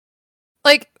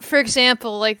 like, for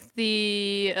example, like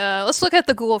the let's look at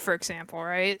the ghoul, for example,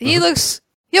 right? He looks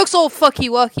all fucky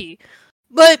wucky,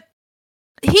 but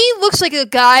he looks like a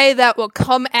guy that will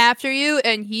come after you,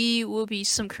 and he will be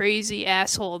some crazy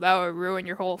asshole that will ruin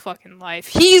your whole fucking life.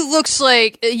 He looks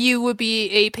like you would be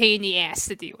a pain in the ass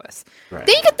to deal with. Right.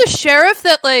 Then you get the sheriff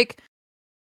that, like,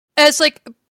 as, like,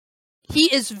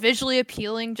 he is visually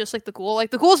appealing, just like the ghoul. Like,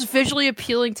 the ghoul is visually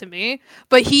appealing to me,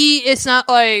 but he is not,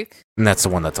 like... And that's the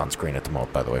one that's on screen at the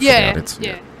moment, by the way. For Yeah, the audience.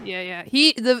 yeah.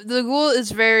 The ghoul is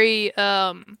very,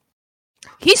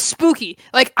 he's spooky.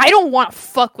 Like, I don't want to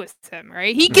fuck with him,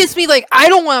 right? He gives me, like, I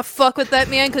don't want to fuck with that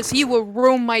man because he will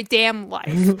ruin my damn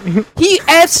life. He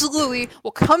absolutely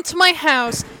will come to my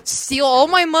house, steal all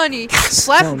my money,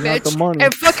 slap a bitch,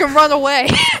 and fucking run away.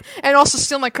 And also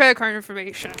steal my credit card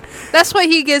information. That's why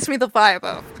he gives me the vibe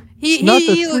of. Not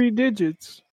the 3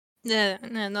 digits. Nah,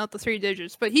 not the 3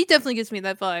 digits, but he definitely gives me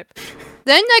that vibe.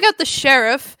 Then I got the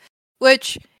sheriff,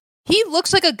 which... He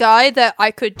looks like a guy that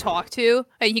I could talk to,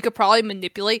 and he could probably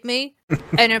manipulate me,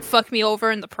 and then fuck me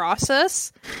over in the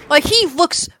process. Like, he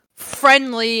looks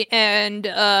friendly and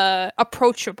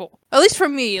approachable. At least for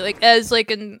me, like, as, like,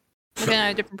 looking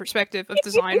at a different perspective of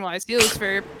design-wise, he looks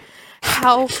very...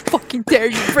 How fucking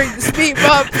dare you bring this meme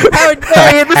up? How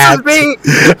dare you? This is me!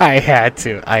 I had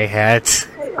to.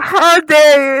 How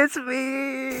dare you? It's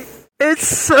me! It's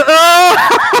so...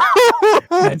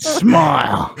 That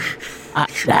smile.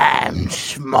 Damn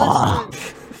small.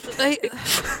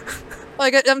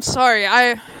 I'm sorry.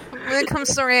 When it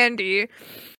comes to Randy,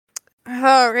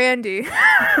 Randy.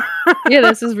 Yeah,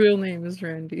 that's his real name is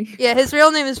Randy. Yeah, his real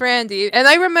name is Randy, and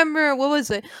I remember what was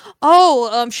it? Oh,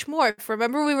 Schmorf.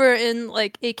 Remember we were in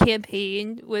like a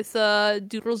campaign with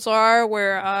DoodleZar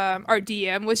where our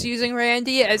DM was using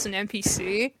Randy as an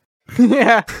NPC.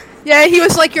 Yeah. Yeah, he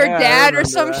was like your dad or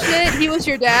some shit. He was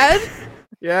your dad.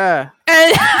 Yeah.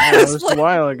 And That was a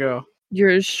while ago. You're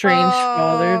a strange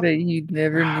father that you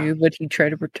never knew, but he tried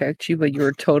to protect you, but you're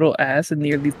a total ass and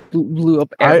nearly blew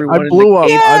up everyone. I blew up.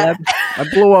 Yeah. I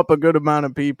blew up a good amount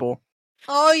of people.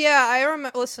 Oh yeah, I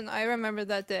remember. Listen, I remember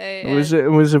that day. It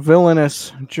was a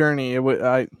villainous journey.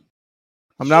 I'm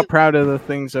not proud of the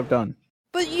things I've done.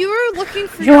 But you were looking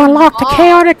for. You unlocked a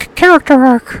chaotic character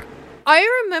arc.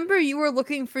 I remember you were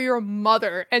looking for your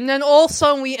mother, and then all of a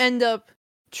sudden we end up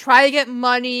trying to get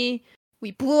money.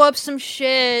 We blew up some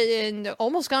shit and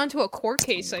almost got into a court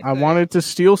case. I wanted to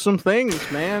steal some things,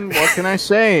 man. What can I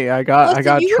say? I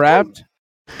got trapped.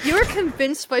 You were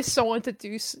convinced by someone to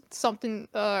do something.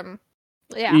 Yeah.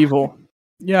 Evil.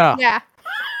 Yeah. Yeah.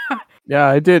 Yeah,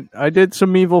 I did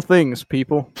some evil things,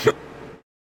 people.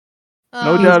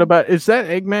 No doubt about it. Is that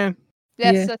Eggman?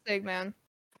 Yes, Yeah. that's Eggman.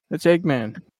 That's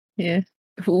Eggman. Yeah.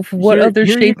 What other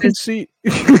here shape you can is... see?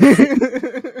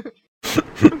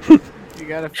 You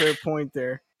got a fair point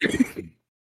there.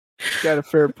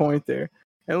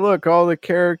 And look, all the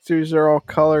characters are all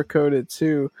color coded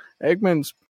too.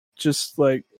 Eggman's just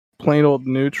like plain old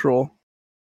neutral,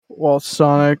 while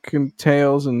Sonic and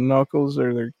Tails and Knuckles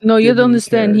are their. No, you don't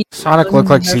understand. Sonic looked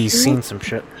like he's seen some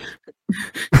shit.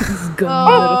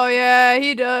 Oh yeah,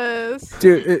 he does.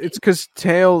 Dude, it's because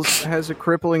Tails has a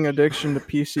crippling addiction to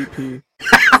PCP.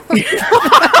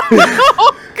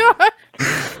 Oh god.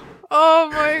 Oh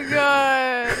my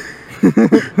god.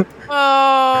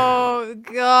 Oh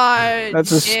god.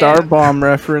 That's a Star Bomb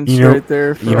reference right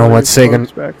there. You know what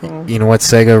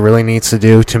Sega really needs to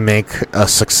do to make a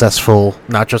successful,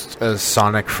 not just a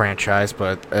Sonic franchise,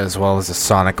 but as well as a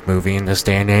Sonic movie in this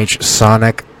day and age?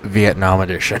 Sonic Vietnam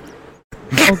Edition.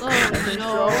 Oh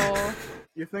no.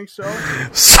 You think so?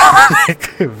 Sonic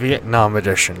Vietnam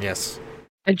Edition, yes.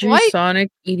 I dream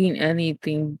Sonic eating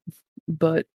anything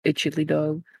but a chili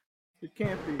dog. It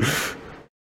can't be.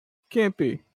 Can't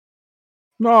be.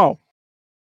 No.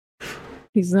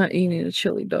 He's not eating a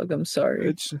chili dog, I'm sorry.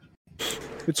 It's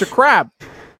a crab.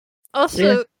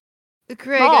 Also,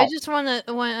 Greg, I just want to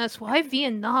ask, why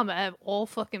Vietnam out of all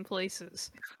fucking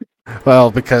places?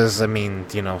 Well, because, I mean,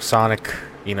 Sonic,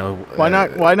 Why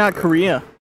not Korea?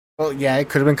 Well, yeah, it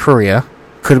could have been Korea.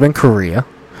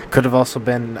 Could have also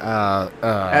been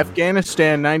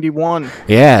Afghanistan '91.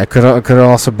 Yeah, it could have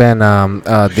also been was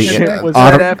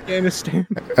that Afghanistan?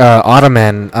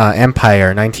 Ottoman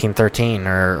Empire 1913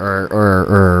 or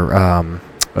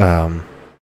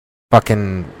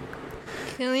fucking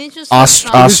Can we just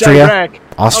Austria.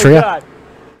 Oh, God.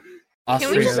 Can we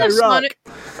Austria. just have Rock. Sonic?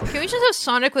 Can we just have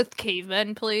Sonic with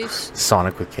cavemen, please?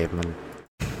 Sonic with cavemen.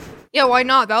 Yeah, why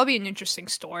not? That would be an interesting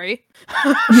story.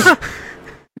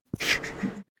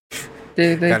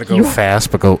 Gotta go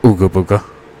fast, but go ooga booga.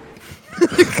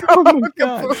 Oh my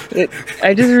god.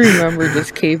 I just remember this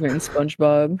caveman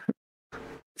SpongeBob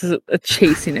just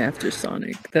chasing after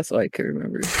Sonic. That's all I can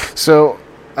remember. So,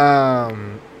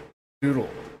 Doodle,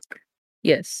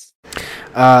 Yes,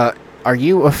 are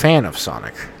you a fan of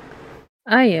Sonic?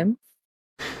 I am.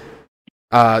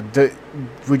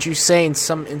 Would you say in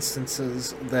some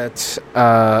instances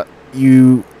that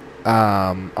you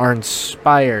are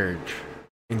inspired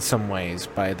in some ways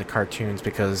by the cartoons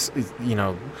because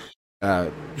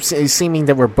seeming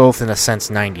that we're both in a sense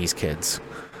 90s kids.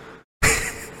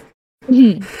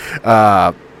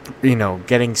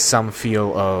 Getting some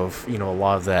feel of a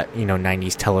lot of that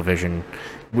 90s television.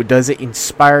 Does it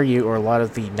inspire you, or a lot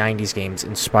of the 90s games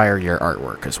inspire your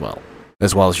artwork as well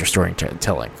as your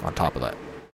storytelling on top of that?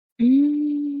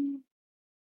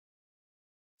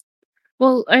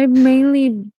 Well, I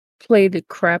mainly play the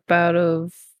crap out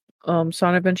of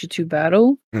Sonic Adventure 2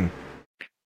 Battle.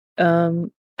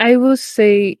 I will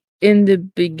say in the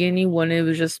beginning when it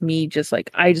was just me, just like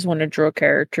I just want to draw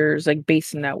characters like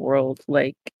based in that world.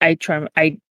 Like I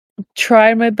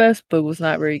tried my best, but was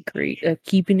not very great at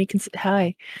keeping it.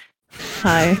 Hi.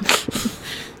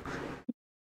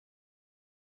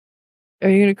 Are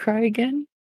you gonna cry again?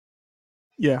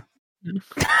 Yeah.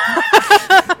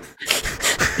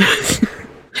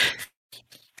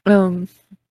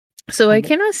 So I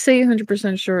cannot say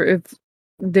 100% sure if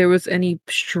there was any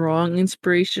strong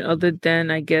inspiration other than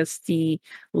I guess the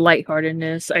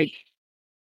lightheartedness. Hi.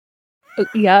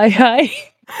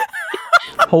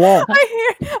 Hello.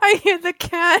 I hear the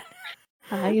cat.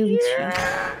 Hi,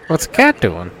 Alicia. What's the cat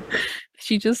doing?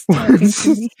 She just talking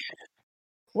to me.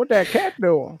 What that cat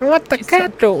doing? What the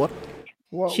cat doing?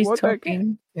 She's What that cat?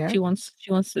 talking. Yeah. She wants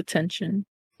attention.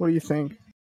 What do you think?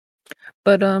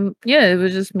 But yeah, it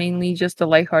was just mainly just the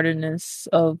lightheartedness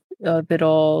of it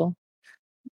all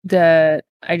that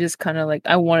I just kind of like.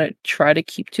 I want to try to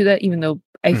keep to that, even though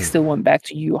I still went back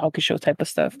to Yu Hakusho type of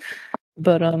stuff.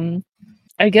 But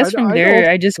I guess from there,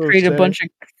 I just created a bunch of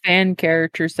fan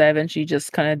characters that eventually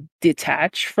just kind of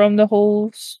detach from the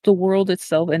world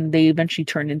itself, and they eventually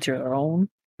turned into their own.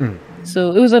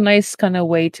 So it was a nice kind of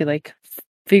way to like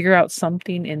figure out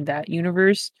something in that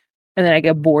universe, and then I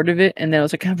got bored of it, and then I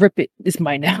was like, "Rip it! It's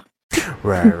mine now."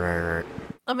 Right.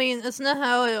 I mean, isn't that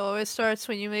how it always starts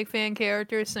when you make fan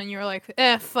characters? And you're like,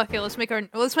 fuck it, let's make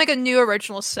a new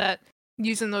original set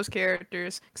using those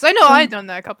characters. Because I know I've done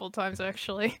that a couple of times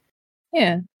actually.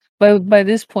 Yeah, but by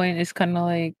this point, it's kind of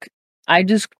like I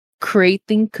just create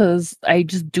things because I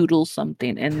just doodle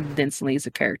something, and instantly it's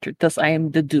a character. Thus, I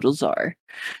am the DoodleZar.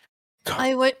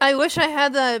 I wish I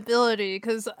had that ability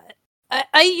because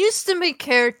I used to make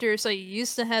characters. I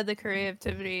used to have the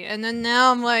creativity, and then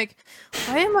now I'm like,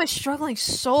 why am I struggling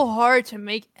so hard to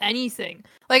make anything?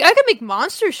 Like I could make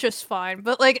monsters just fine,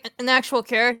 but like an actual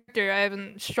character, I've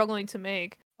been struggling to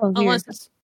make. Oh, Unless it's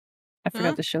I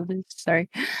forgot to show this. Sorry.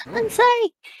 I'm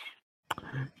sorry.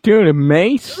 Dude, a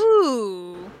mace?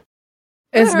 ooh,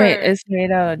 It's Sure. made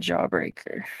out of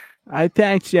Jawbreaker. I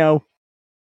thought so.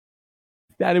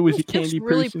 Thought it was a It's candy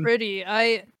really person. pretty.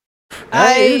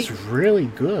 That is really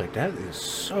good. That is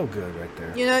so good right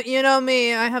there. You know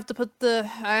me. I have to put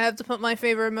my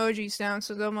favorite emojis down,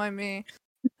 so don't mind me.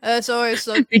 That's always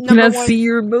the I number cannot one. see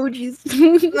your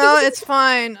emojis. No, it's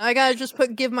fine. I gotta just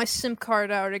give my SIM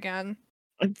card out again.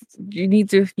 You need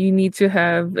to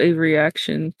have a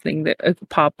reaction thing that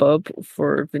pop up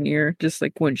for Veneer, just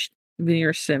like when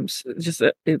Veneer Sims, just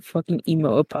a fucking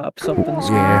emo pops up on the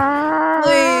screen.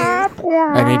 Yeah. Please.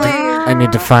 I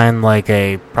need to find like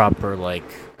a proper I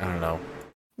don't know.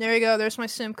 There you go. There's my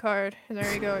SIM card.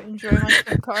 There you go. Enjoy my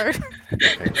SIM card.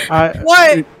 What?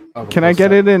 What? Can I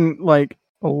get it in like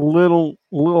a little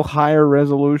higher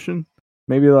resolution?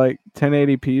 Maybe like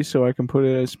 1080p so I can put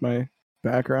it as my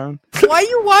background. Why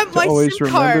you want my always SIM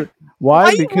remember. card?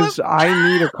 Why? Because I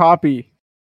need a copy.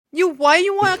 Why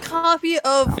you want a copy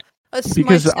of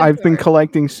Because my SIM I've been card?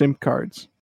 collecting SIM cards.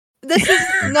 This is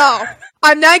no.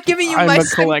 I'm not giving you I'm my a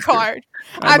SIM collector. card.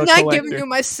 I'm I'm a not collector. giving you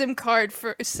my SIM card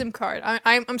for SIM card.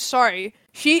 I'm sorry.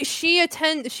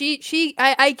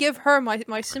 I give her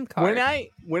my SIM card.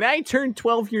 When I turned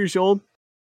 12 years old,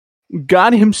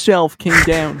 God himself came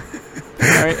down.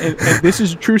 All right, and this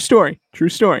is a true story. True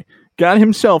story. God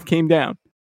himself came down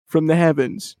from the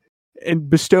heavens and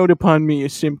bestowed upon me a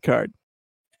SIM card.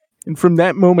 And from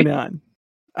that moment on,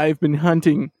 I've been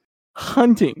hunting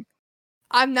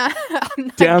I'm not.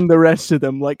 down the rest of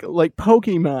them like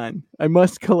Pokemon. I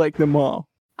must collect them all.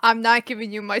 I'm not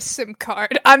giving you my SIM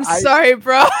card. I'm sorry,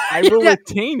 bro. I will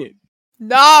attain it.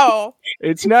 No.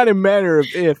 It's not a matter of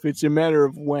if, it's a matter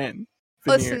of when.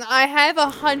 Veneer. Listen, I have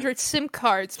 100 SIM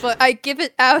cards, but I give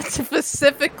it out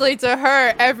specifically to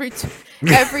her every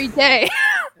day.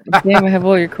 Damn, I have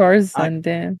all your cards then,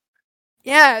 damn.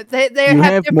 Yeah, they you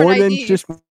have different more than IDs. just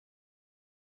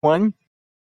one?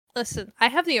 Listen, I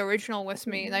have the original with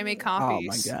me, and I make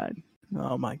copies.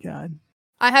 Oh my god.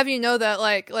 I have you know that,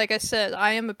 like I said,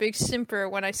 I am a big simper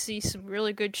when I see some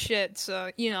really good shit. So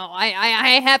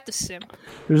I have to simp.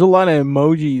 There's a lot of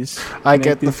emojis. I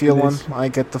get the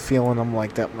feeling. I'm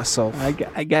like that myself.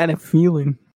 I got a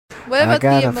feeling. What about I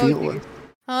got the a emojis? feeling.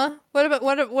 Huh? What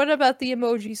about the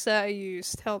emojis that I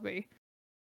use? Tell me,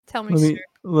 sir.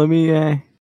 Let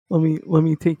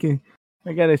me take a.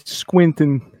 I gotta squint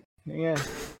and yeah.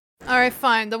 All right,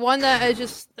 fine. The one that I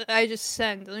just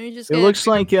sent. Let me just. It looks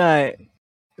like It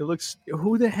looks.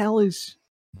 Who the hell is?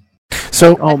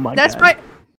 So. Oh my god.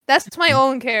 That's my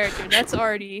own character. That's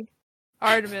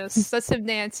Artemis. That's him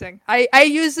dancing. I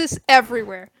use this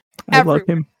everywhere. I love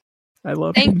him.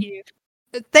 Thank you.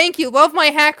 Thank you. Love my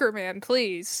hacker man,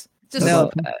 please. Just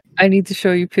No, I need to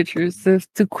show you pictures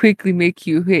to quickly make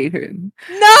you hate him.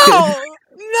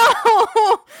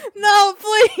 No,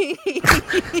 please.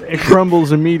 It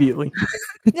crumbles immediately.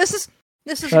 This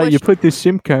is what you put the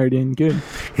SIM card in. Good.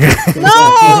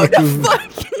 No, the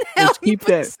fucking hell. Let's keep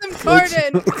that. SIM card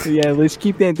in. Yeah, let's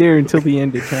keep that there until the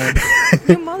end of time.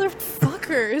 You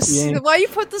motherfuckers! Yeah. Why you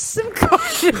put the SIM card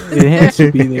in It has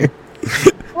to be there.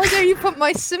 Why dare you put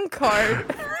my SIM card?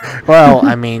 Well,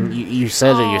 I mean, you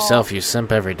said it yourself. You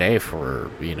simp every day for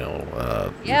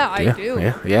Yeah, I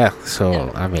do. Yeah. So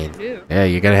Yeah, I mean, I do. yeah,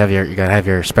 you gotta have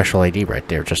your special ID right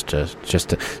there, just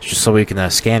so we can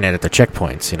scan it at the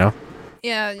checkpoints.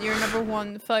 Yeah, your number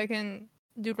one fucking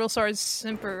DoodleZar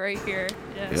simper right here.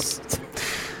 Yes.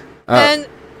 Yep.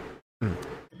 And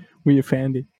We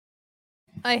offended.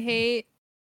 I hate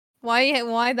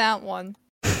why that one?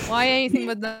 Why anything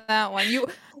but that one?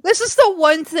 This is the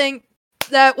one thing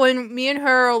that when me and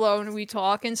her are alone, we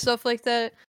talk and stuff like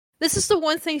that. This is the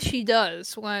one thing she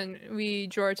does when we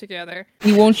draw together.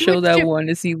 You won't show that one.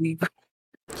 It's illegal.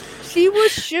 She will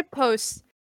shitpost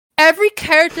every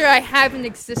character I have in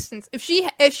existence. If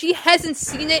she hasn't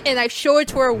seen it and I show it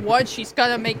to her once, she's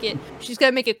gonna make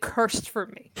it cursed for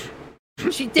me.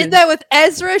 She did that with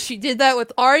Ezra, she did that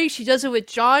with Artie, she does it with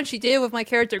John, she did it with my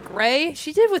character Gray,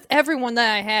 she did it with everyone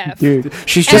that I have. Dude,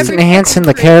 she's just enhancing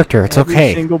the character. It's every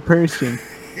okay. Single person.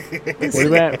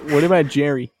 What about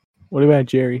Jerry? What about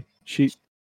Jerry? She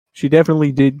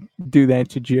definitely did do that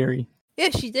to Jerry.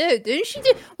 Yeah, she did. Didn't she?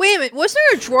 Wait a minute. Was there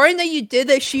a drawing that you did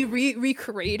that she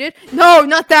recreated? No,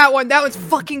 not that one. That one's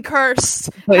fucking cursed.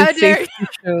 But How it's dare safe to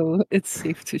show. It's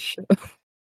safe to show.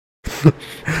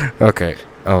 Okay,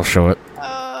 I'll show it.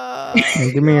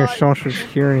 Hey, give me your social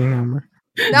security number.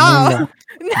 No,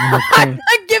 I'm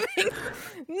not giving.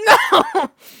 No,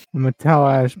 I'm a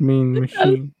tall-ass mean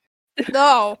machine.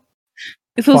 no.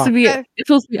 It's supposed to be. Okay. It's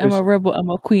supposed to be. I'm a rebel. I'm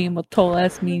a queen. I'm a tall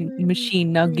ass mean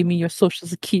machine. Now give me your social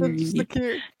security.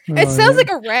 It sounds like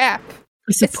a rap.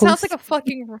 It sounds like a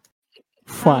fucking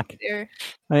fuck. There.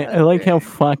 I like how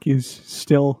fuck is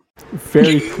still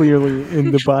very clearly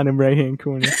in the bottom right-hand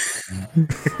corner.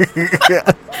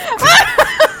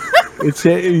 It's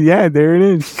yeah, there it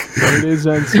is. There it is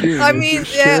on screen. I mean,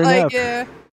 Sure yeah, like enough. yeah.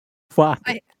 Fuck.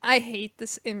 I hate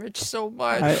this image so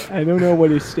much. I don't know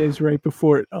what it says right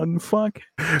before it. Unfuck.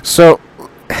 So,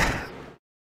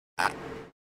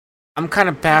 I'm kind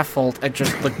of baffled at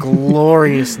just the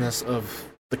gloriousness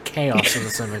of the chaos in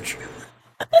this image.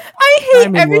 I hate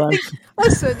I'm in everything. love.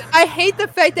 Listen, I hate the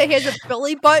fact that he has a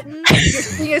belly button. You're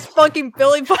seeing his fucking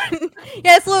belly button. He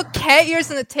has little cat ears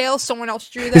and a tail. Someone else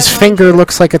drew that. His one. finger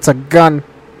looks like it's a gun.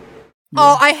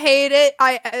 Oh, I hate it.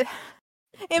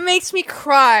 It makes me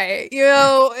cry. You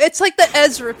know, it's like the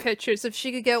Ezra pictures. If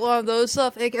she could get one of those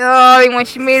stuff, like, when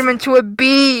she made him into a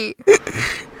bee.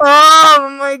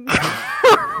 Oh my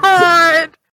god.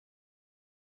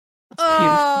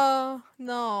 Oh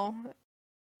no.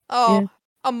 Oh, Yeah.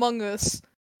 Among Us.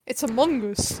 It's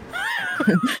Among Us.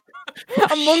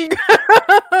 Among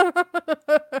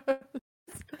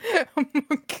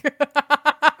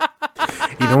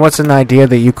You know what's an idea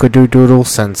that you could do, Doodle,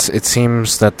 since it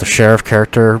seems that the sheriff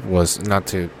character was, not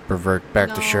to revert back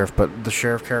to No. sheriff, but the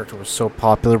sheriff character was so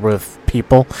popular with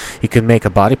people, you could make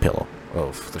a body pillow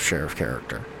of the sheriff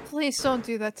character. Please don't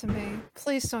do that to me.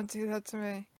 Please don't do that to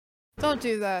me. Don't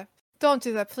do that. Don't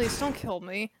do that, please. Don't kill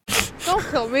me. Don't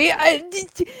kill me.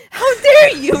 How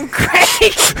dare you,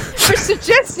 Craig, for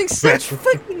suggesting such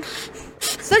fucking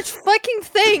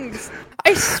things.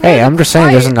 I swear. Hey, I'm just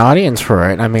saying there's an audience for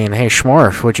it. I mean, hey,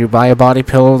 Schmorf, would you buy a body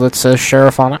pillow that says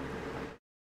sheriff on it?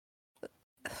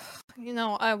 You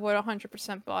know, I would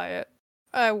 100% buy it.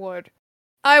 I would.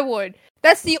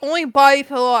 That's the only body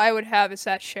pillow I would have is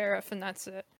that sheriff, and that's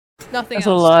it. Nothing else.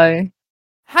 That's a lie.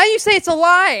 How do you say it's a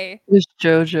lie? It's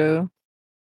JoJo.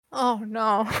 Oh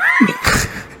no.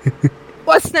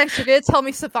 What's next? You're gonna tell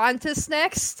me Cervantes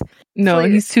next? No,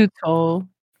 Please. he's too tall.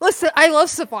 Listen, I love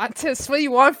Cervantes. What do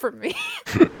you want from me?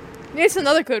 Here's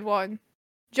another good one.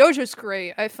 JoJo's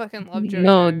great. I fucking love JoJo.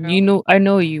 No, you know, I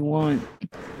know what you want.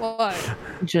 What?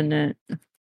 Jeanette.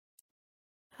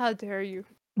 How dare you?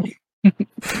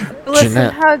 Listen,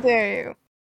 Jeanette. how dare you?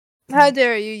 How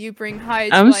dare you? You bring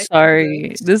Hyde. I'm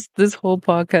sorry. This whole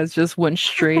podcast just went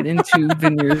straight into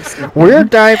veneers. We're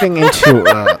diving into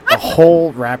a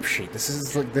whole rap sheet. This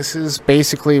is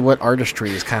basically what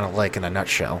artistry is kind of like in a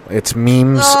nutshell. It's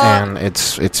memes and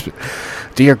it's.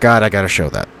 Dear God, I gotta show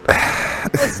that.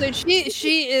 Listen,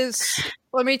 she is.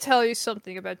 Let me tell you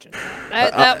something about Jeanette.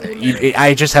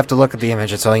 I just have to look at the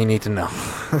image. That's all you need to know.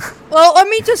 Well, let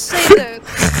me just say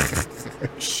this.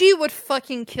 She would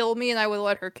fucking kill me, and I would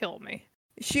let her kill me.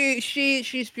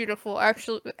 She's beautiful,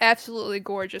 actually, absolutely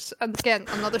gorgeous. And again,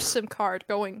 another SIM card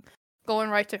going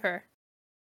right to her.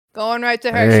 Going right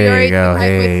to her. There you go.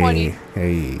 Hey,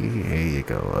 here you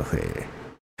go. Hey.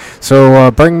 So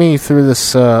bring me through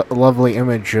this lovely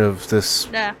image of this.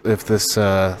 Yeah. If this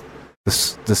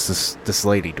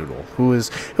lady Doodle. Who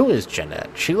is Jeanette?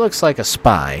 She looks like a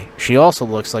spy. She also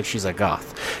looks like she's a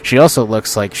goth. She also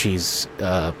looks like she's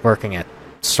working at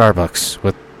Starbucks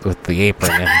with the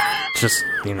apron and just,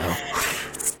 you know.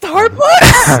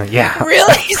 Starbucks? Yeah.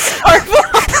 Really?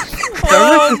 Starbucks?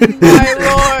 Oh my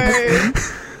lord.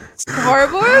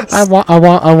 Starbucks? I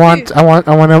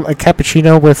want a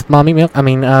cappuccino with mommy milk.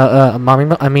 Mommy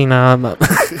milk. I'm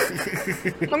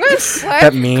gonna slap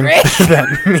that you, meme. Greg. That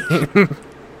meme.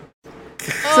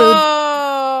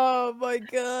 Oh my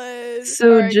god.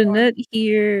 So Alright, Jeanette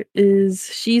here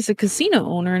she's a casino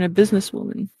owner and a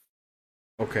businesswoman.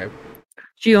 Okay.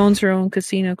 She owns her own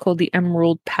casino called the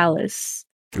Emerald Palace.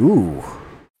 Ooh.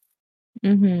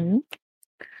 Mm-hmm.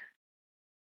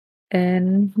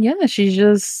 And yeah, she's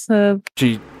just So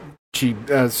she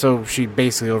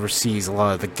basically oversees a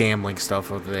lot of the gambling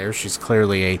stuff over there. She's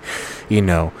clearly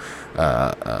a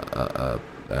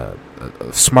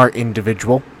smart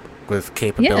individual with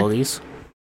capabilities.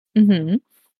 Yeah. Mm-hmm.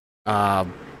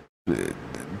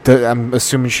 I'm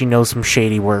assuming she knows some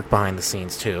shady work behind the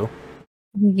scenes too.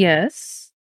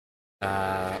 Yes.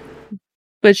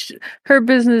 But her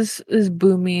business is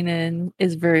booming and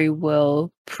is very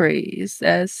well praised,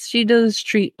 as she does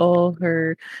treat all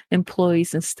her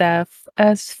employees and staff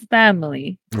as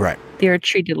family. Right. They are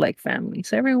treated like family.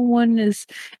 So everyone is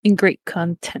in great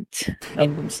content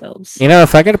of themselves. You know,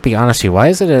 if I gotta be honest with you, why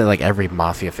is it like every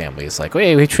mafia family is like,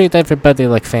 wait, we treat everybody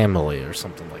like family or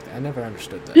something like that? I never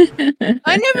understood that.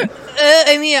 I never.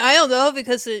 I don't know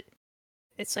because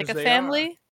it's like a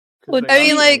family. Well, I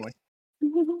mean, like.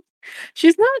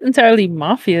 She's not entirely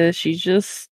mafia. She's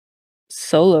just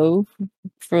solo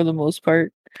for the most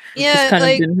part. Yeah, just kind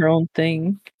like, of doing her own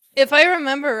thing. If I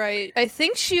remember right, I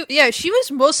think she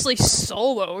was mostly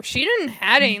solo. She didn't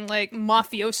have any like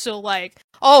mafioso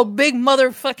big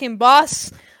motherfucking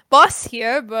boss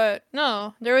here, but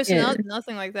no, there was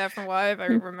nothing like that from what I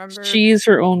remember. She is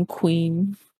her own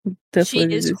queen. That's she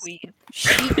what is queen. She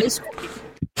is queen.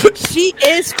 She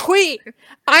is queen.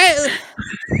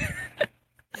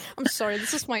 I'm sorry,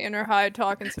 this is my inner Hyde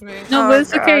talking to me. No, but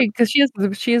it's okay because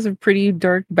she has a pretty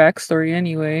dark backstory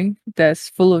anyway. That's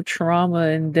full of trauma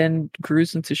and then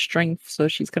grows into strength. So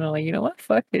she's kind of like, you know what,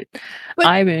 fuck it. But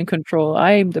I'm in control.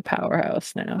 I am the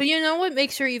powerhouse now. But you know what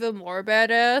makes her even more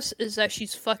badass is that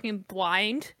she's fucking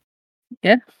blind.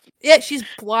 Yeah. Yeah, she's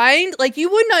blind. Like you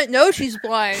would not know she's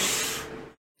blind.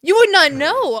 You would not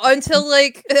know until,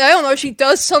 like, I don't know, she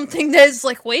does something that's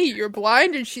like, wait, you're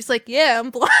blind? And she's like, yeah, I'm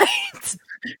blind.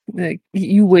 Like,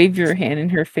 you wave your hand in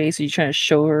her face, and you trying to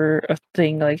show her a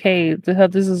thing, like, hey, how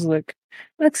does this look?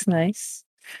 Looks nice.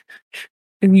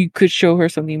 And you could show her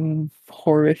something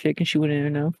horrific, and she wouldn't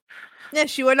even know. Yeah,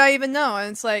 she would not even know. And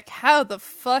it's like, how the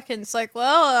fuck? And it's like,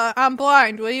 well, I'm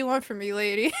blind. What do you want from me,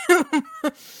 lady?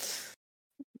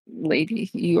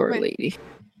 Lady, you are a lady.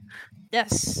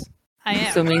 Yes. I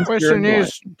am. So the question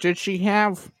is, did she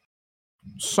have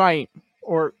sight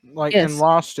or and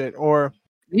lost it, or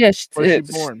yes, was she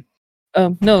born?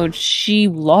 No, she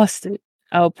lost it.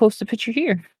 I'll post a picture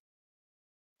here.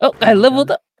 Oh, I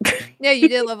leveled up. Yeah, you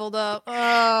did leveled up. Oh,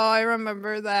 I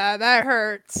remember that. That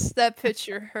hurts. That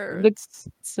picture hurts.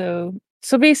 So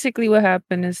basically what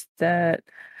happened is that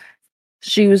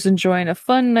she was enjoying a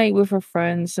fun night with her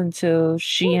friends until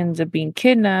she ends up being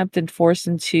kidnapped and forced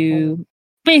into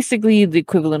basically the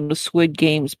equivalent of Squid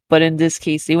Games, but in this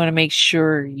case, they want to make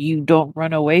sure you don't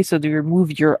run away, so they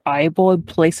remove your eyeball and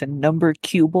place a number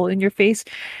cubeball in your face.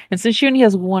 And since she only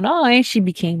has one eye, she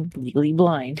became legally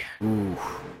blind. Ooh.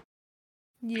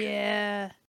 Yeah.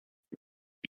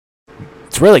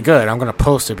 It's really good. I'm gonna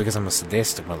post it because I'm a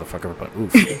sadistic motherfucker, but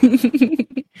oof.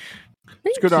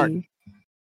 It's good art.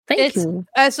 Thank you.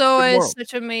 As always, world.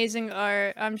 such amazing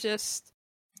art. I'm just.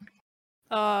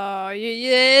 Oh,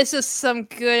 yeah, it's just some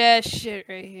good ass shit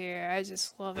right here. I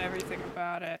just love everything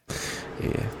about it.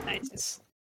 Yeah. I just.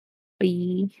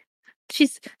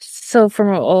 She's so from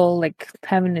all like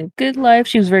having a good life.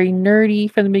 She was very nerdy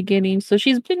from the beginning, so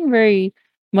she's been very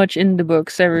much in the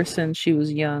books ever since she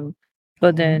was young.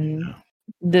 But then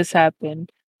this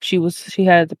happened. She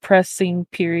had a depressing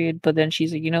period, but then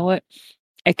she's like, you know what?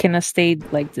 I cannot stay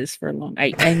like this for long.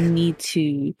 I need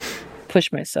to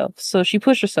push myself. So she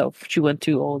pushed herself. She went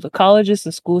to all the colleges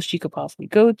and schools she could possibly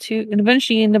go to, and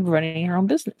eventually ended up running her own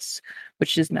business,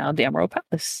 which is now the Emerald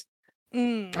Palace.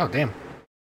 Oh, damn.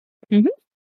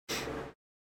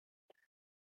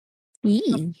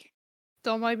 Yee.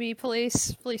 Don't mind me,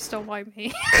 please. Please don't mind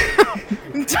me.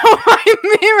 Don't mind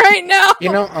me right now.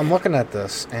 You know, I'm looking at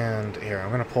this, and here,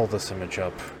 I'm gonna pull this image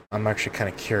up. I'm actually kind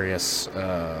of curious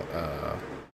about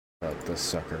this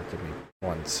sucker. Give me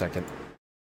 1 second.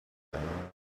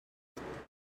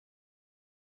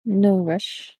 No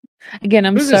rush. Again,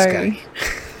 I'm Who's this sorry. guy?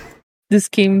 This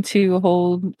came to a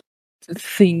whole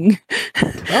thing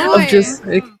Oh, of just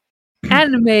like,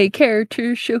 anime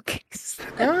character showcase.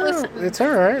 Oh, it's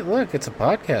alright. Look, it's a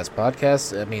podcast.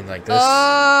 Podcast, I mean, like this.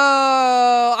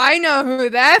 Oh, I know who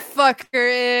that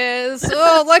fucker is.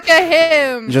 Oh, look at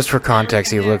him. Just for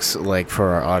context, he looks like,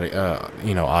 for our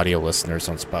audio listeners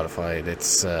on Spotify,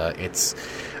 it's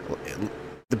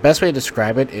the best way to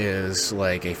describe it is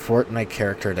like a Fortnite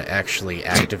character that actually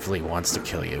actively wants to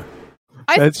kill you.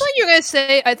 I thought you were gonna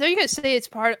say. I thought you were gonna say it's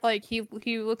part like he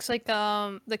looks like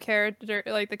the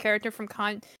character from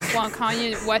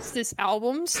Kanye West's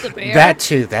albums, the bear. That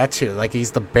too. Like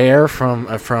he's the bear from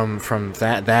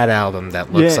that album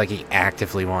that looks like he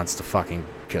actively wants to fucking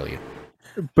kill you.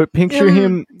 But picture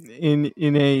him in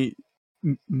a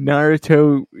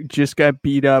Naruto just got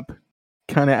beat up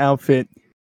kind of outfit,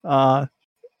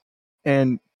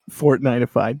 and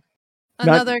Fortniteified.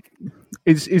 Another.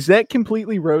 Is that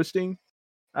completely roasting?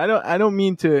 I don't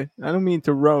mean to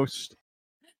roast.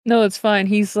 No, it's fine.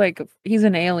 He's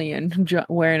an alien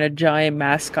wearing a giant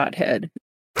mascot head.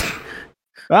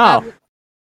 Oh.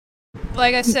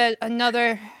 Like I said,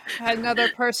 another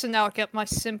person that'll get my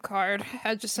SIM card.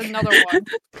 Just another one.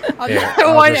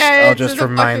 I'll just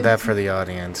remind that for the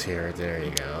audience here. There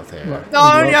you go. There.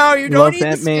 No, you don't love need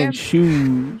that to man's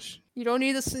shoes. You don't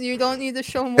need to. You don't need to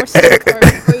show more SIM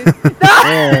cards, please.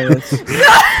 No!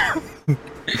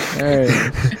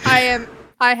 Alright.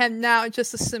 I am now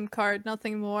just a SIM card,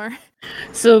 nothing more.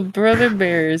 So Brother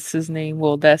Bear is his name.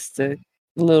 Well, that's the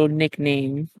little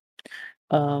nickname.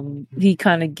 He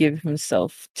kind of give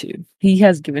himself to. He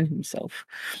has given himself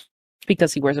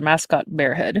because he wears a mascot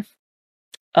bear head.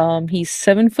 He's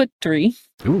 7'3".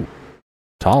 Ooh,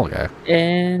 tall guy.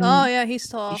 And Oh yeah, he's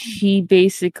tall. he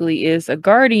basically is a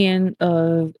guardian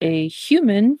of a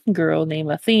human girl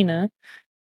named Athena.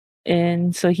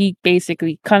 And so he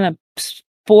basically kind of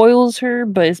spoils her,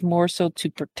 but it's more so to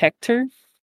protect her.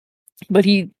 But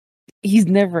he's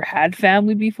never had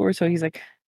family before, so he's like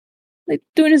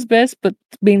doing his best, but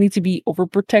mainly to be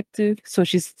overprotective. So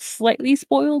she's slightly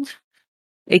spoiled.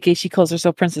 AKA she calls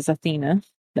herself Princess Athena.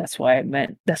 That's what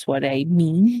I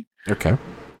mean. Okay.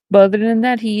 But other than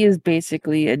that, he is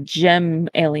basically a gem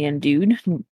alien dude.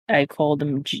 I call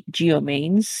them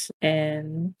Geomanes.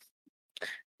 And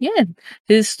yeah,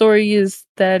 his story is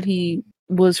that he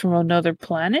was from another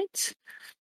planet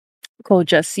called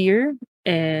Jasir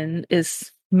and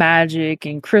is magic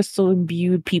and crystal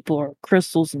imbued. People are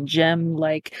crystals and gem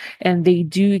like, and they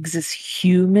do exist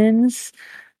humans,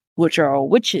 which are all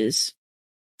witches.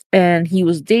 And he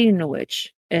was dating a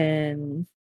witch, and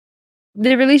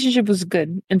the relationship was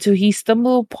good until he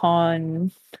stumbled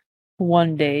upon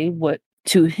one day what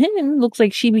to him looks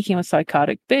like she became a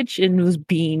psychotic bitch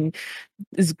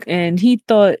and he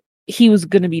thought he was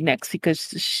gonna be next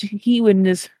because he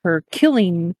witnessed her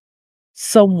killing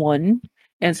someone,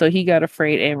 and so he got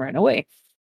afraid and ran away.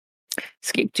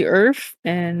 Escaped to Earth,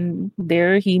 and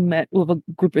there he met with a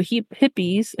group of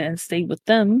hippies and stayed with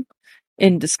them.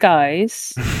 in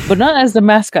disguise, but not as the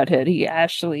mascot head. He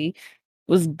actually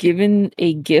was given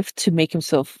a gift to make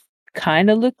himself kind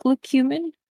of look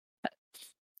human.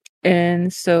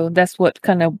 And so that's what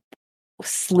kind of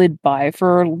slid by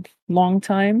for a long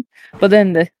time. But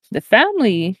then the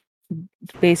family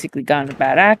basically got in a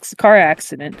bad car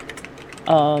accident.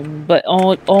 But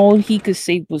all he could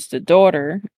save was the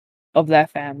daughter of that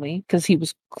family because he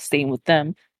was staying with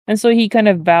them. And so he kind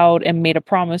of vowed and made a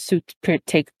promise to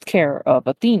take care of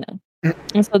Athena.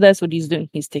 And so that's what he's doing.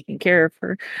 He's taking care of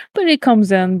her. But it comes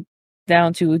down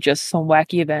to just some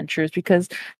wacky adventures because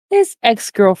his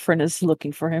ex-girlfriend is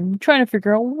looking for him, trying to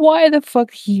figure out why the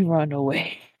fuck he run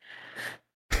away.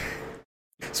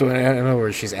 So in other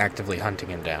words, she's actively hunting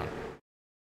him down.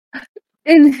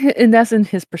 And that's in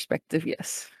his perspective,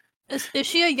 yes. Is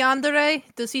she a yandere?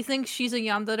 Does he think she's a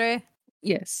yandere?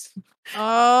 Yes.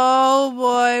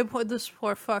 Oh boy, this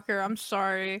poor fucker. I'm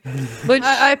sorry. But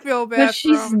I feel bad but for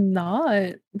she's him.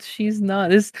 not. She's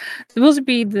not. It's supposed to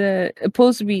be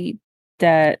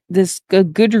that this a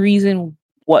good reason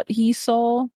what he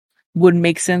saw would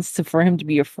make sense for him to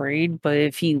be afraid, but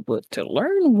if he were to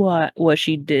learn what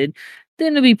she did,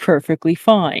 then it'd be perfectly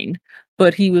fine.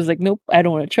 But he was like, nope, I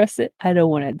don't want to trust it. I don't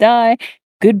want to die.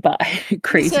 Goodbye.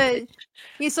 Crazy.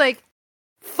 He's like,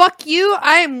 fuck you,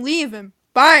 I am leaving.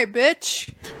 Bye,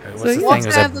 bitch. What's So the he thing? walks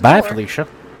Is out of that the bye, door. Felicia?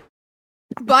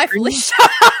 Bye, Felicia.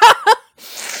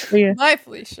 Yeah. Bye,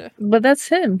 Felicia. But that's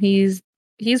him. He's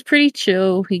pretty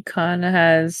chill. He kind of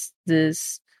has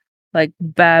this like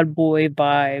bad boy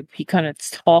vibe. He kind of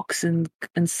talks in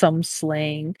some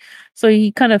slang, so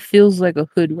he kind of feels like a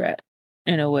hood rat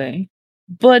in a way.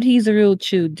 But he's a real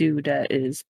chill dude that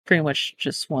is pretty much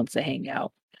just wants to hang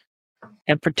out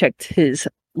and protect his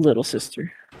little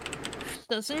sister.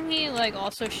 Doesn't he like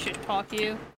also shit talk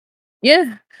you?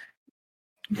 Yeah,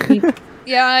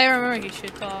 Yeah, I remember he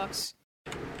shit talks.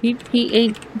 he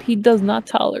does not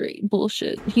tolerate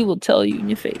bullshit. He will tell you in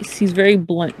your face. He's very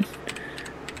blunt.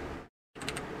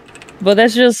 But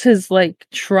that's just his like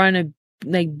trying to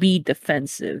like be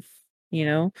defensive, you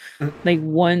know? Like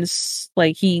once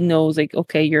like he knows like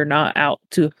okay, you're not out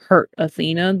to hurt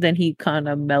Athena, then he kind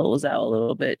of mellows out a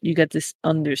little bit. You get this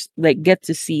get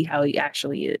to see how he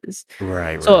actually is.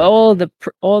 Right. So all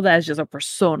that is just a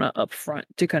persona up front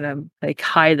to kind of like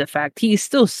hide the fact he's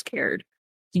still scared.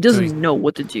 He doesn't know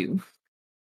what to do.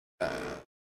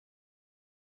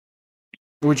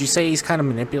 Would you say he's kind of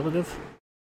manipulative?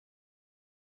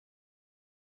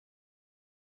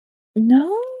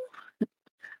 No.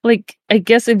 Like I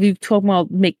guess if you talk about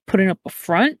putting up a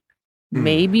front,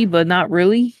 maybe, but not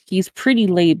really. He's pretty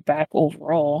laid back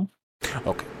overall.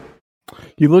 Okay.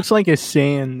 He looks like a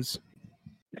Sans.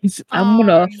 I'm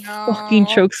gonna fucking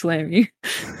choke slam you.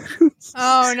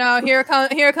 Oh no! Here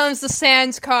comes the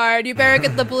Sans card. You better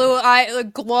get the blue eye, the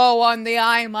glow on the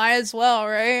eye. Might as well,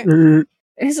 right?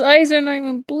 His eyes are not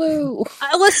even blue.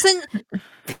 Listen,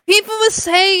 people would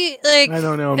say like I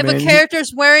don't know, if man. a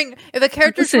character's wearing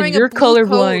wearing you're a blue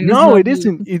colorblind. coat. No, it blue.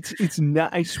 isn't. It's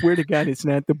not. I swear to God, it's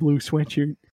not the blue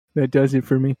sweatshirt that does it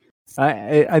for me.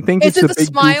 I think Is it's it the the big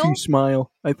smile? goofy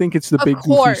smile. I think it's the Of big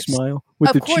course. goofy smile with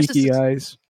Of the course it's cheeky the-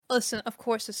 eyes. Listen, of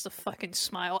course it's the fucking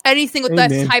smile. Anything with Hey,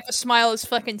 that man. type of smile is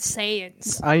fucking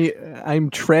Saiyans. I'm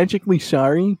tragically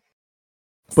sorry,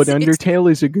 but Undertale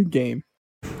is a good game.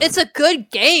 It's a good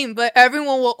game, but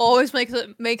everyone will always makes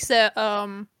that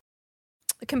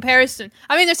comparison.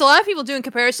 I mean, there's a lot of people doing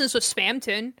comparisons with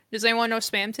Spamton. Does anyone know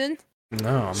Spamton? No,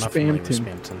 I'm not familiar with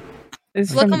Spamton. Spamton.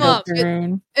 It's Look from him up.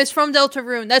 Deltarune. It's from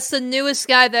Deltarune. That's the newest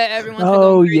guy that everyone's been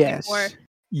Oh going crazy yes, for.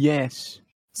 yes.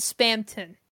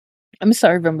 Spamton. I'm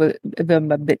sorry if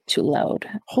I'm a bit too loud.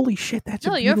 Holy shit, that's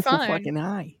No, a you're beautiful fine. fucking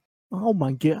eye. Oh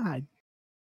my God.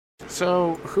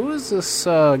 So, who is this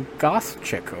goth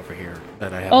chick over here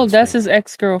that I have? Oh, on that's screen? his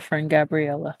ex-girlfriend,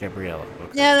 Gabriella. Gabriella.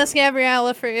 Okay. Yeah, that's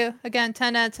Gabriella for you. Again,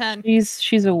 10 out of 10.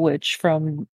 She's a witch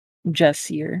from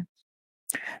Jessier.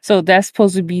 So that's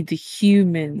supposed to be the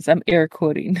humans. I'm air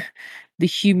quoting the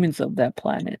humans of that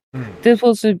planet. They're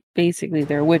supposed to basically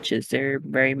they're witches. They're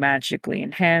very magically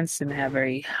enhanced and have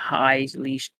very high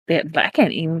leash. I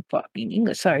can't even fucking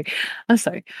English. Sorry, I'm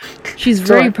sorry. She's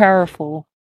very powerful,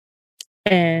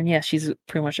 and yeah, she's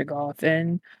pretty much a goth.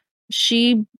 And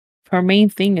her main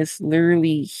thing is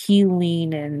literally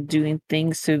healing and doing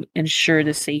things to ensure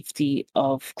the safety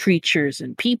of creatures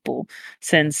and people,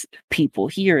 since people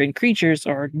here and creatures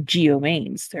are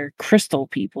geomanes. They're crystal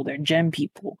people, they're gem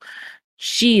people.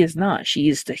 She is not. She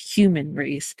is the human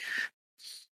race.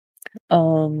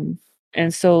 And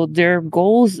so their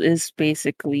goals is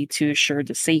basically to assure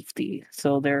the safety.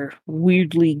 So they're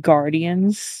weirdly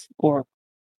guardians or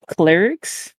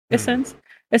clerics, in a sense.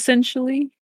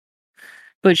 essentially.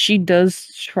 But she does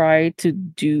try to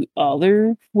do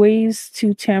other ways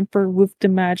to tamper with the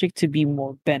magic to be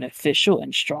more beneficial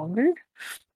and stronger.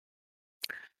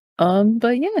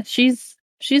 But yeah, she's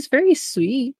very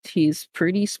sweet. She's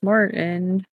pretty smart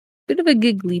and a bit of a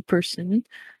giggly person.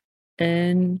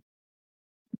 And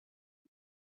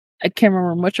I can't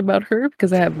remember much about her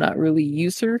because I have not really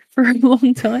used her for a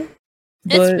long time.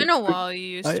 It's been a while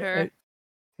you used I her.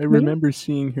 remember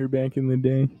seeing her back in the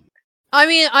day. I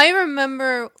mean, I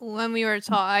remember when we were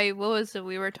talking. What was it?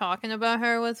 We were talking about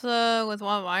her with one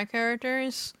of my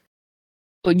characters.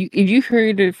 But if you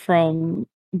heard it from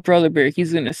Brother Bear,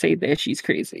 he's gonna say that she's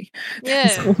crazy.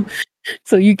 Yeah,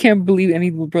 So you can't believe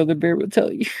anything Brother Bear would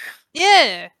tell you.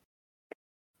 yeah.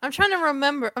 I'm trying to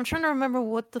remember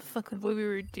what the fuck we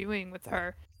were doing with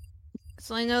her.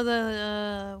 So I know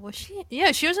that was she?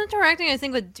 Yeah, she was interacting. I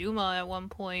think with Duma at one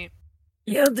point.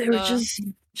 Yeah,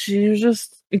 she was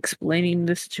just explaining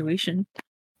the situation.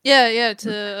 Yeah,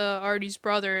 to Artie's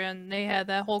brother, and they had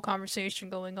that whole conversation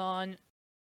going on.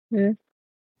 Yeah.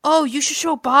 Oh, you should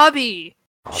show Bobby.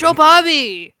 Show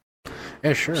Bobby.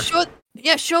 Yeah, sure.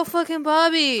 Show fucking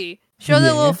Bobby. Show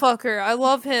that little fucker. I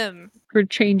love him. We're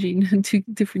changing to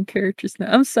different characters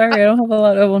now. I'm sorry, I don't have a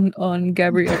lot of on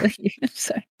Gabriella here. I'm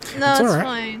sorry. No, it's alright.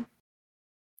 fine.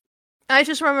 I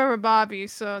just remember Bobby,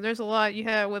 so there's a lot you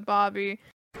had with Bobby.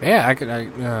 Yeah, I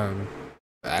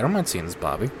don't mind seeing this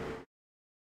Bobby.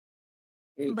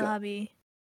 Bobby.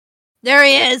 There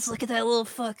he is! Look at that little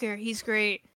fucker. He's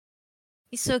great.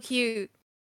 He's so cute.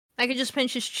 I could just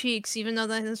pinch his cheeks, even though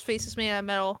his face is made out of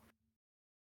metal.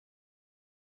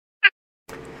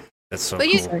 That's so But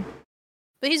cool.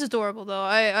 But he's adorable, though.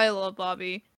 I love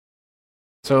Bobby.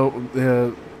 So,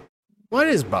 what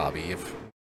is Bobby?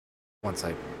 Once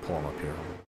I pull him up here.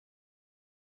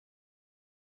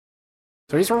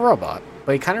 So he's a robot,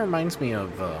 but he kind of reminds me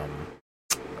of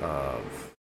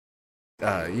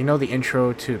you know, the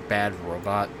intro to Bad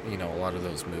Robot. You know, a lot of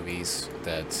those movies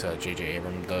that J.J.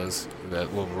 Abrams does.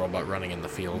 That little robot running in the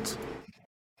fields.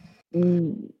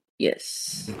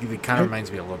 Yes. He kind of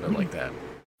reminds me a little bit like that.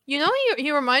 You know,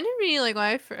 he reminded me, like, when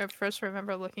I first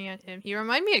remember looking at him, he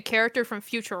reminded me of a character from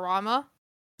Futurama.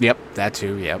 Yep, that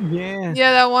too, yep. Yeah.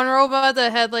 Yeah, that one robot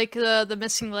that had, like, the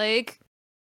missing leg.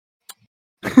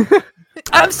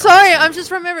 I'm sorry, I'm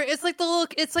just remembering. It's like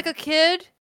it's like a kid.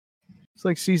 It's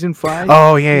like season 5.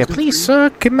 Oh, yeah, Season please, 3.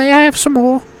 sir, may I have some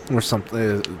more? Or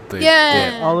something.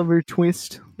 Yeah. Oliver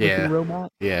Twist. Yeah. Looking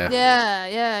robot. Yeah.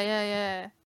 Yeah.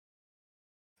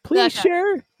 Please That guy.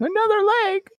 share another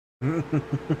leg.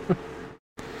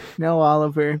 No,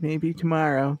 Oliver. Maybe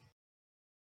tomorrow.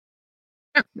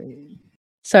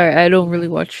 Sorry, I don't really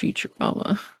watch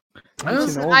Futurama. It's an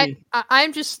Listen, oldie.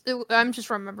 I'm just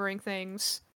remembering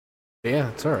things. Yeah,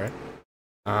 it's alright.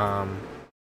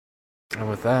 And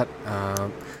with that,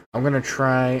 I'm gonna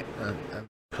try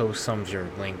post some of your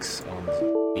links on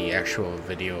the actual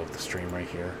video of the stream right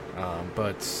here.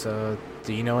 But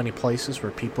do you know any places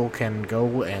where people can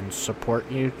go and support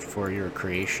you for your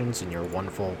creations and your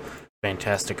wonderful,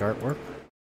 fantastic artwork?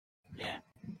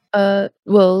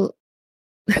 Well,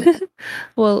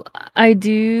 well, I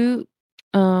do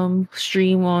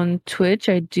stream on Twitch.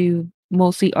 I do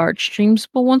mostly art streams,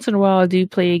 but once in a while I do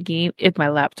play a game if my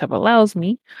laptop allows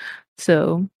me.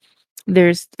 So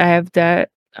I have that.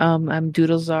 I'm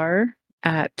DoodleZar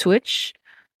at Twitch.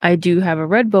 I do have a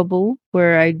Redbubble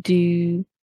where I do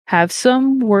have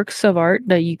some works of art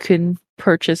that you can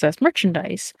purchase as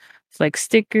merchandise. It's like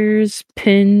stickers,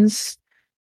 pins,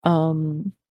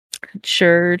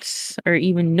 shirts, or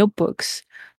even notebooks.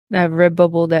 I have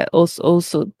Redbubble that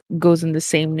also goes in the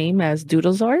same name as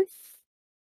DoodleZar.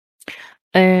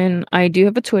 And I do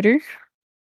have a Twitter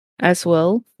as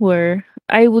well, where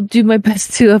I will do my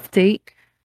best to update.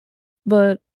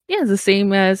 But yeah, it's the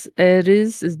same as it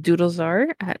is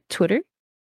DoodleZar at Twitter.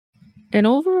 And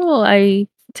overall, I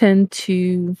tend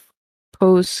to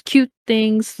post cute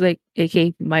things, like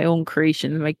aka my own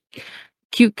creations, like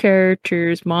cute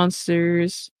characters,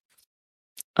 monsters.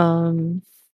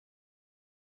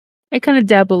 I kind of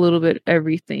dab a little bit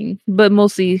everything, but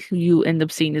mostly you end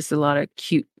up seeing is a lot of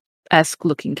cute-esque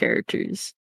looking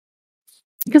characters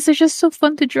because they're just so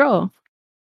fun to draw.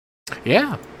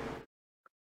 Yeah.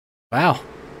 Wow.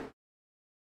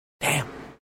 Damn.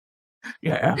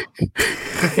 Yeah.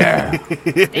 Yeah.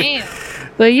 Damn.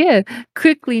 But yeah,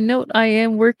 quickly note I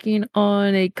am working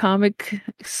on a comic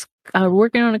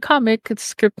working on a comic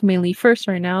script mainly first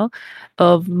right now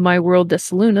of My World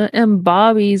Desaluna, and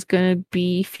Bobby's gonna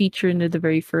be featured in the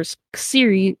very first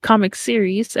comic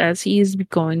series, as he is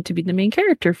going to be the main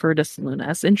character for Desaluna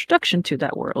as the introduction to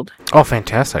that world. Oh,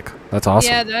 fantastic! That's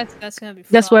awesome. Yeah, that's gonna be fun.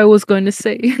 That's what I was going to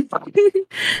say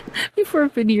before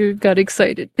Veneer got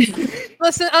excited.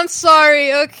 Listen, I'm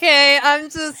sorry, okay? I'm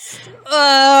just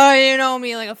you know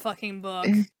me like a fucking book.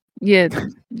 Yeah,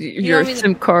 your know me-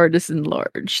 SIM card is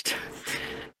enlarged.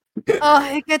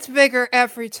 It gets bigger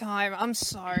every time. I'm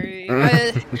sorry.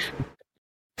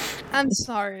 I'm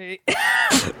sorry.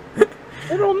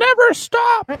 It'll never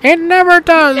stop. It never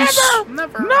does.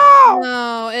 Never.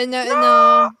 No, it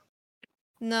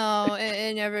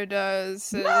never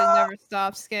does. It never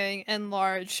stops getting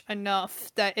enlarged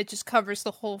enough that it just covers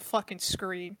the whole fucking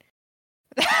screen.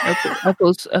 That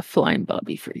goes a flying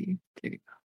Bobby for you. There you go.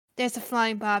 There's a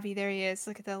flying Bobby. There he is.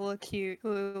 Look at that little cutie.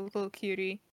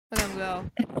 Look at him go.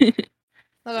 Look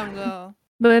at him go.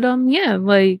 But yeah,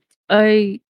 like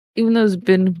even though it's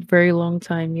been a very long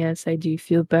time, yes, I do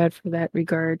feel bad for that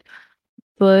regard.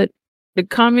 But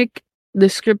the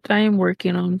script I am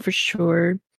working on for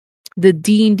sure, the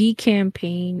D&D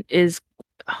campaign is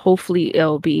hopefully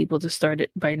I'll be able to start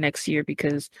it by next year,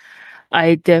 because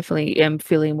I definitely am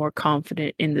feeling more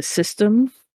confident in the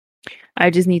system. I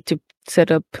just need to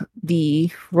set up the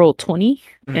Roll20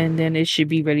 and then it should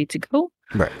be ready to go.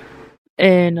 Right.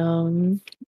 And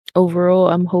overall,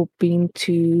 I'm hoping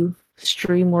to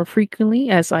stream more frequently,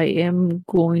 as I am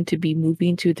going to be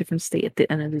moving to a different state at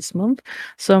the end of this month.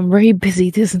 So I'm very busy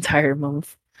this entire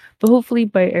month. But hopefully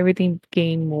by everything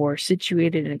getting more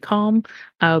situated and calm,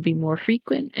 I'll be more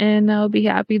frequent and I'll be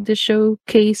happy to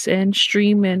showcase and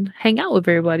stream and hang out with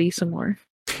everybody some more.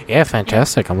 Yeah,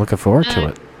 fantastic. I'm looking forward to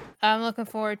it. I'm looking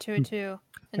forward to it too.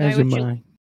 And As am I.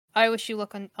 I wish you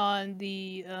luck on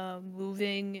the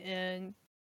moving and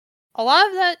a lot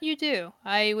of that you do.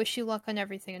 I wish you luck on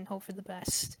everything and hope for the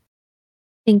best.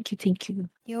 Thank you.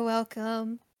 You're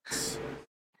welcome.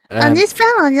 On this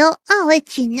final note, I'll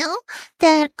let you know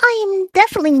that I am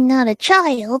definitely not a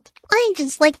child. I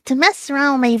just like to mess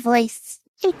around with my voice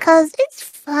because it's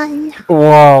fun.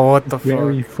 Whoa, what the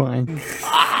Very fuck? fun.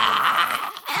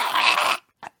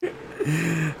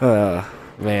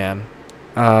 Man.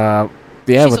 Yeah,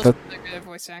 She's with also the really good at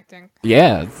voice acting.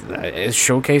 yeah, it's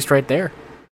showcased right there.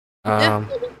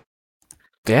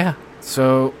 Yeah.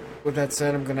 So with that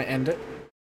said, I'm gonna end it.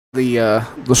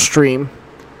 The stream.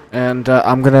 And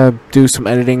I'm gonna do some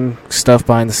editing stuff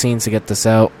behind the scenes to get this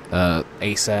out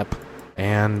ASAP.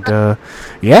 And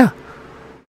yeah.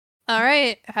 All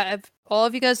right. All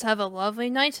of you guys have a lovely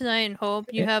night tonight, and hope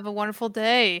you have a wonderful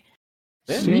day,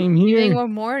 Same evening here. or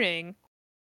morning.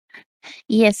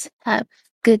 Yes, have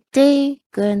good day,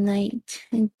 good night,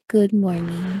 and good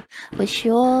morning. Wish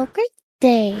you all a great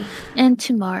day and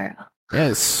tomorrow.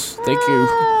 Yes. Thank you.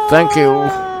 Thank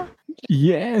you.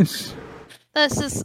 Yes. This is